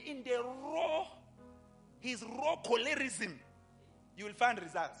even in his raw cholerism, you will find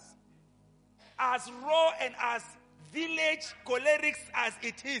results. As raw and as village cholerics as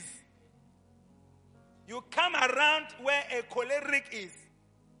it is, you come around where a choleric is,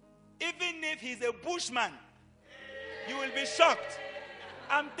 even if he's a bushman, you will be shocked.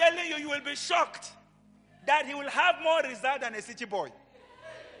 I'm telling you, you will be shocked that he will have more result than a city boy.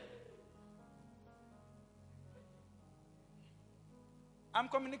 I'm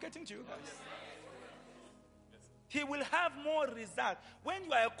communicating to you guys. he will have more result. When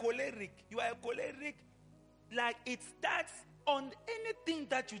you are a choleric, like it starts on anything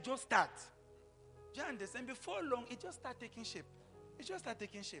that you just start. Do you understand? Before long, it just starts taking shape.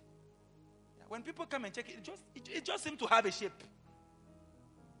 Yeah, when people come and check it, it just seems to have a shape.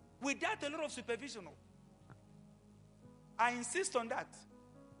 Without a lot of supervision. I insist on that.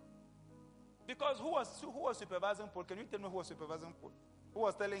 Because who was supervising Paul? Can you tell me who was supervising Paul? Who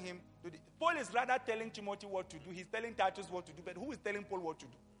was telling him? Paul is rather telling Timothy what to do. He's telling Titus what to do. But who is telling Paul what to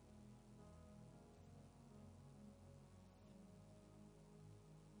do?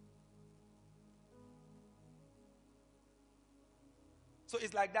 So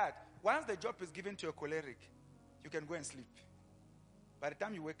it's like that. Once the job is given to a choleric, you can go and sleep. By the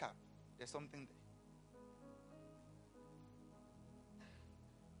time you wake up, there's something there.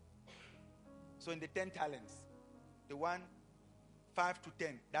 So in the 10 talents, the one 5 to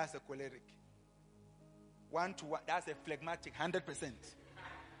 10, that's a choleric. 1 to 1, that's a phlegmatic, 100%.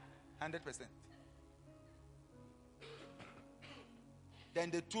 100%.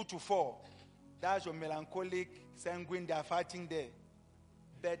 Then the 2 to 4, that's your melancholic, sanguine, they are fighting there.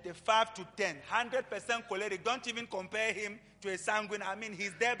 But the 5 to 10, 100% choleric, don't even compare him to a sanguine. I mean,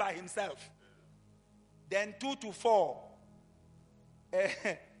 he's there by himself. Then 2 to 4,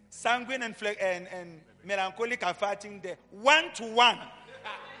 sanguine and melancholic are fighting there. 1 to 1.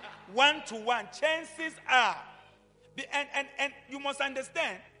 1 to 1. Chances are. And you must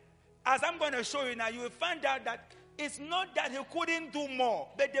understand, as I'm going to show you now, you will find out that it's not that he couldn't do more,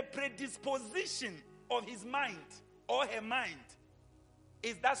 but the predisposition of his mind or her mind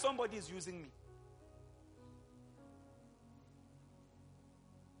is that somebody is using me.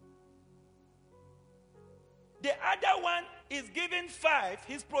 The other one is giving 5,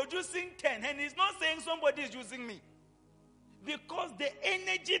 he's producing 10, and he's not saying somebody is using me. Because the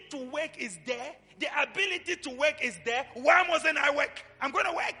energy to work is there, the ability to work is there. Why mustn't I work? I'm going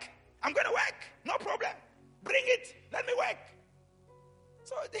to work. No problem. Bring it. Let me work.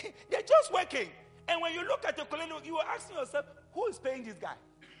 So they're just working. And when you look at the colonel, you are asking yourself, who is paying this guy?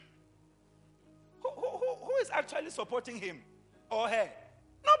 Who is actually supporting him or her?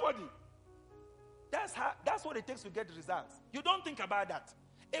 Nobody. That's what it takes to get results. You don't think about that.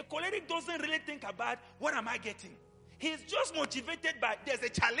 A choleric doesn't really think about what am I getting. He's just motivated by there's a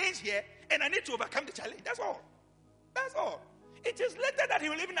challenge here and I need to overcome the challenge. That's all. It is later that he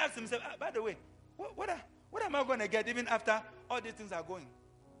will even ask himself, by the way, what am I going to get even after all these things are going?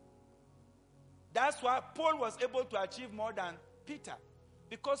 That's why Paul was able to achieve more than Peter.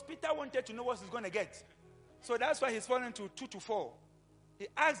 Because Peter wanted to know what he's going to get. So that's why he's fallen to 2 to 4. He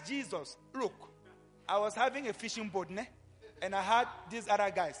asked Jesus, look, I was having a fishing boat, and I had these other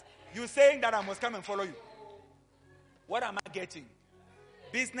guys. You saying that I must come and follow you. What am I getting?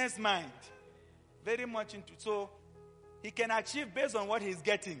 Business mind. Very much into. So he can achieve based on what he's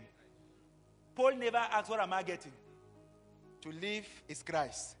getting. Paul never asked, what am I getting? To live is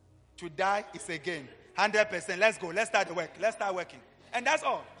Christ. To die is a gain. 100%. Let's go. Let's start the work. Let's start working. And that's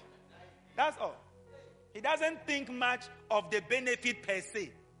all. That's all. He doesn't think much of the benefit per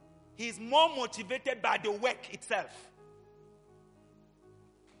se. He's more motivated by the work itself.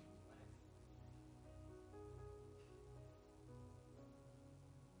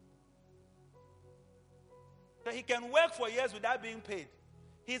 So he can work for years without being paid.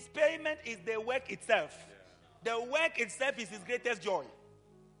 His payment is the work itself. The work itself is his greatest joy.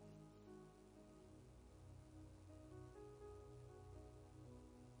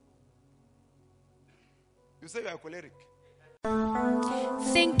 You say you are choleric.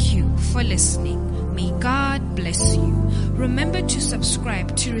 Thank you for listening. May God bless you. Remember to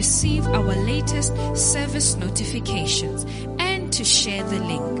subscribe to receive our latest service notifications and to share the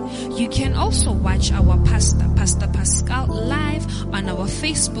link. You can also watch our pastor, Pastor Pascal, live on our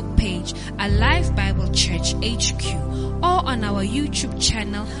Facebook page, Alive Bible Church HQ, or on our YouTube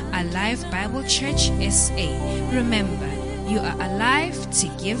channel, Alive Bible Church SA. Remember, you are alive to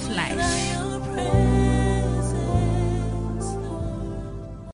give life.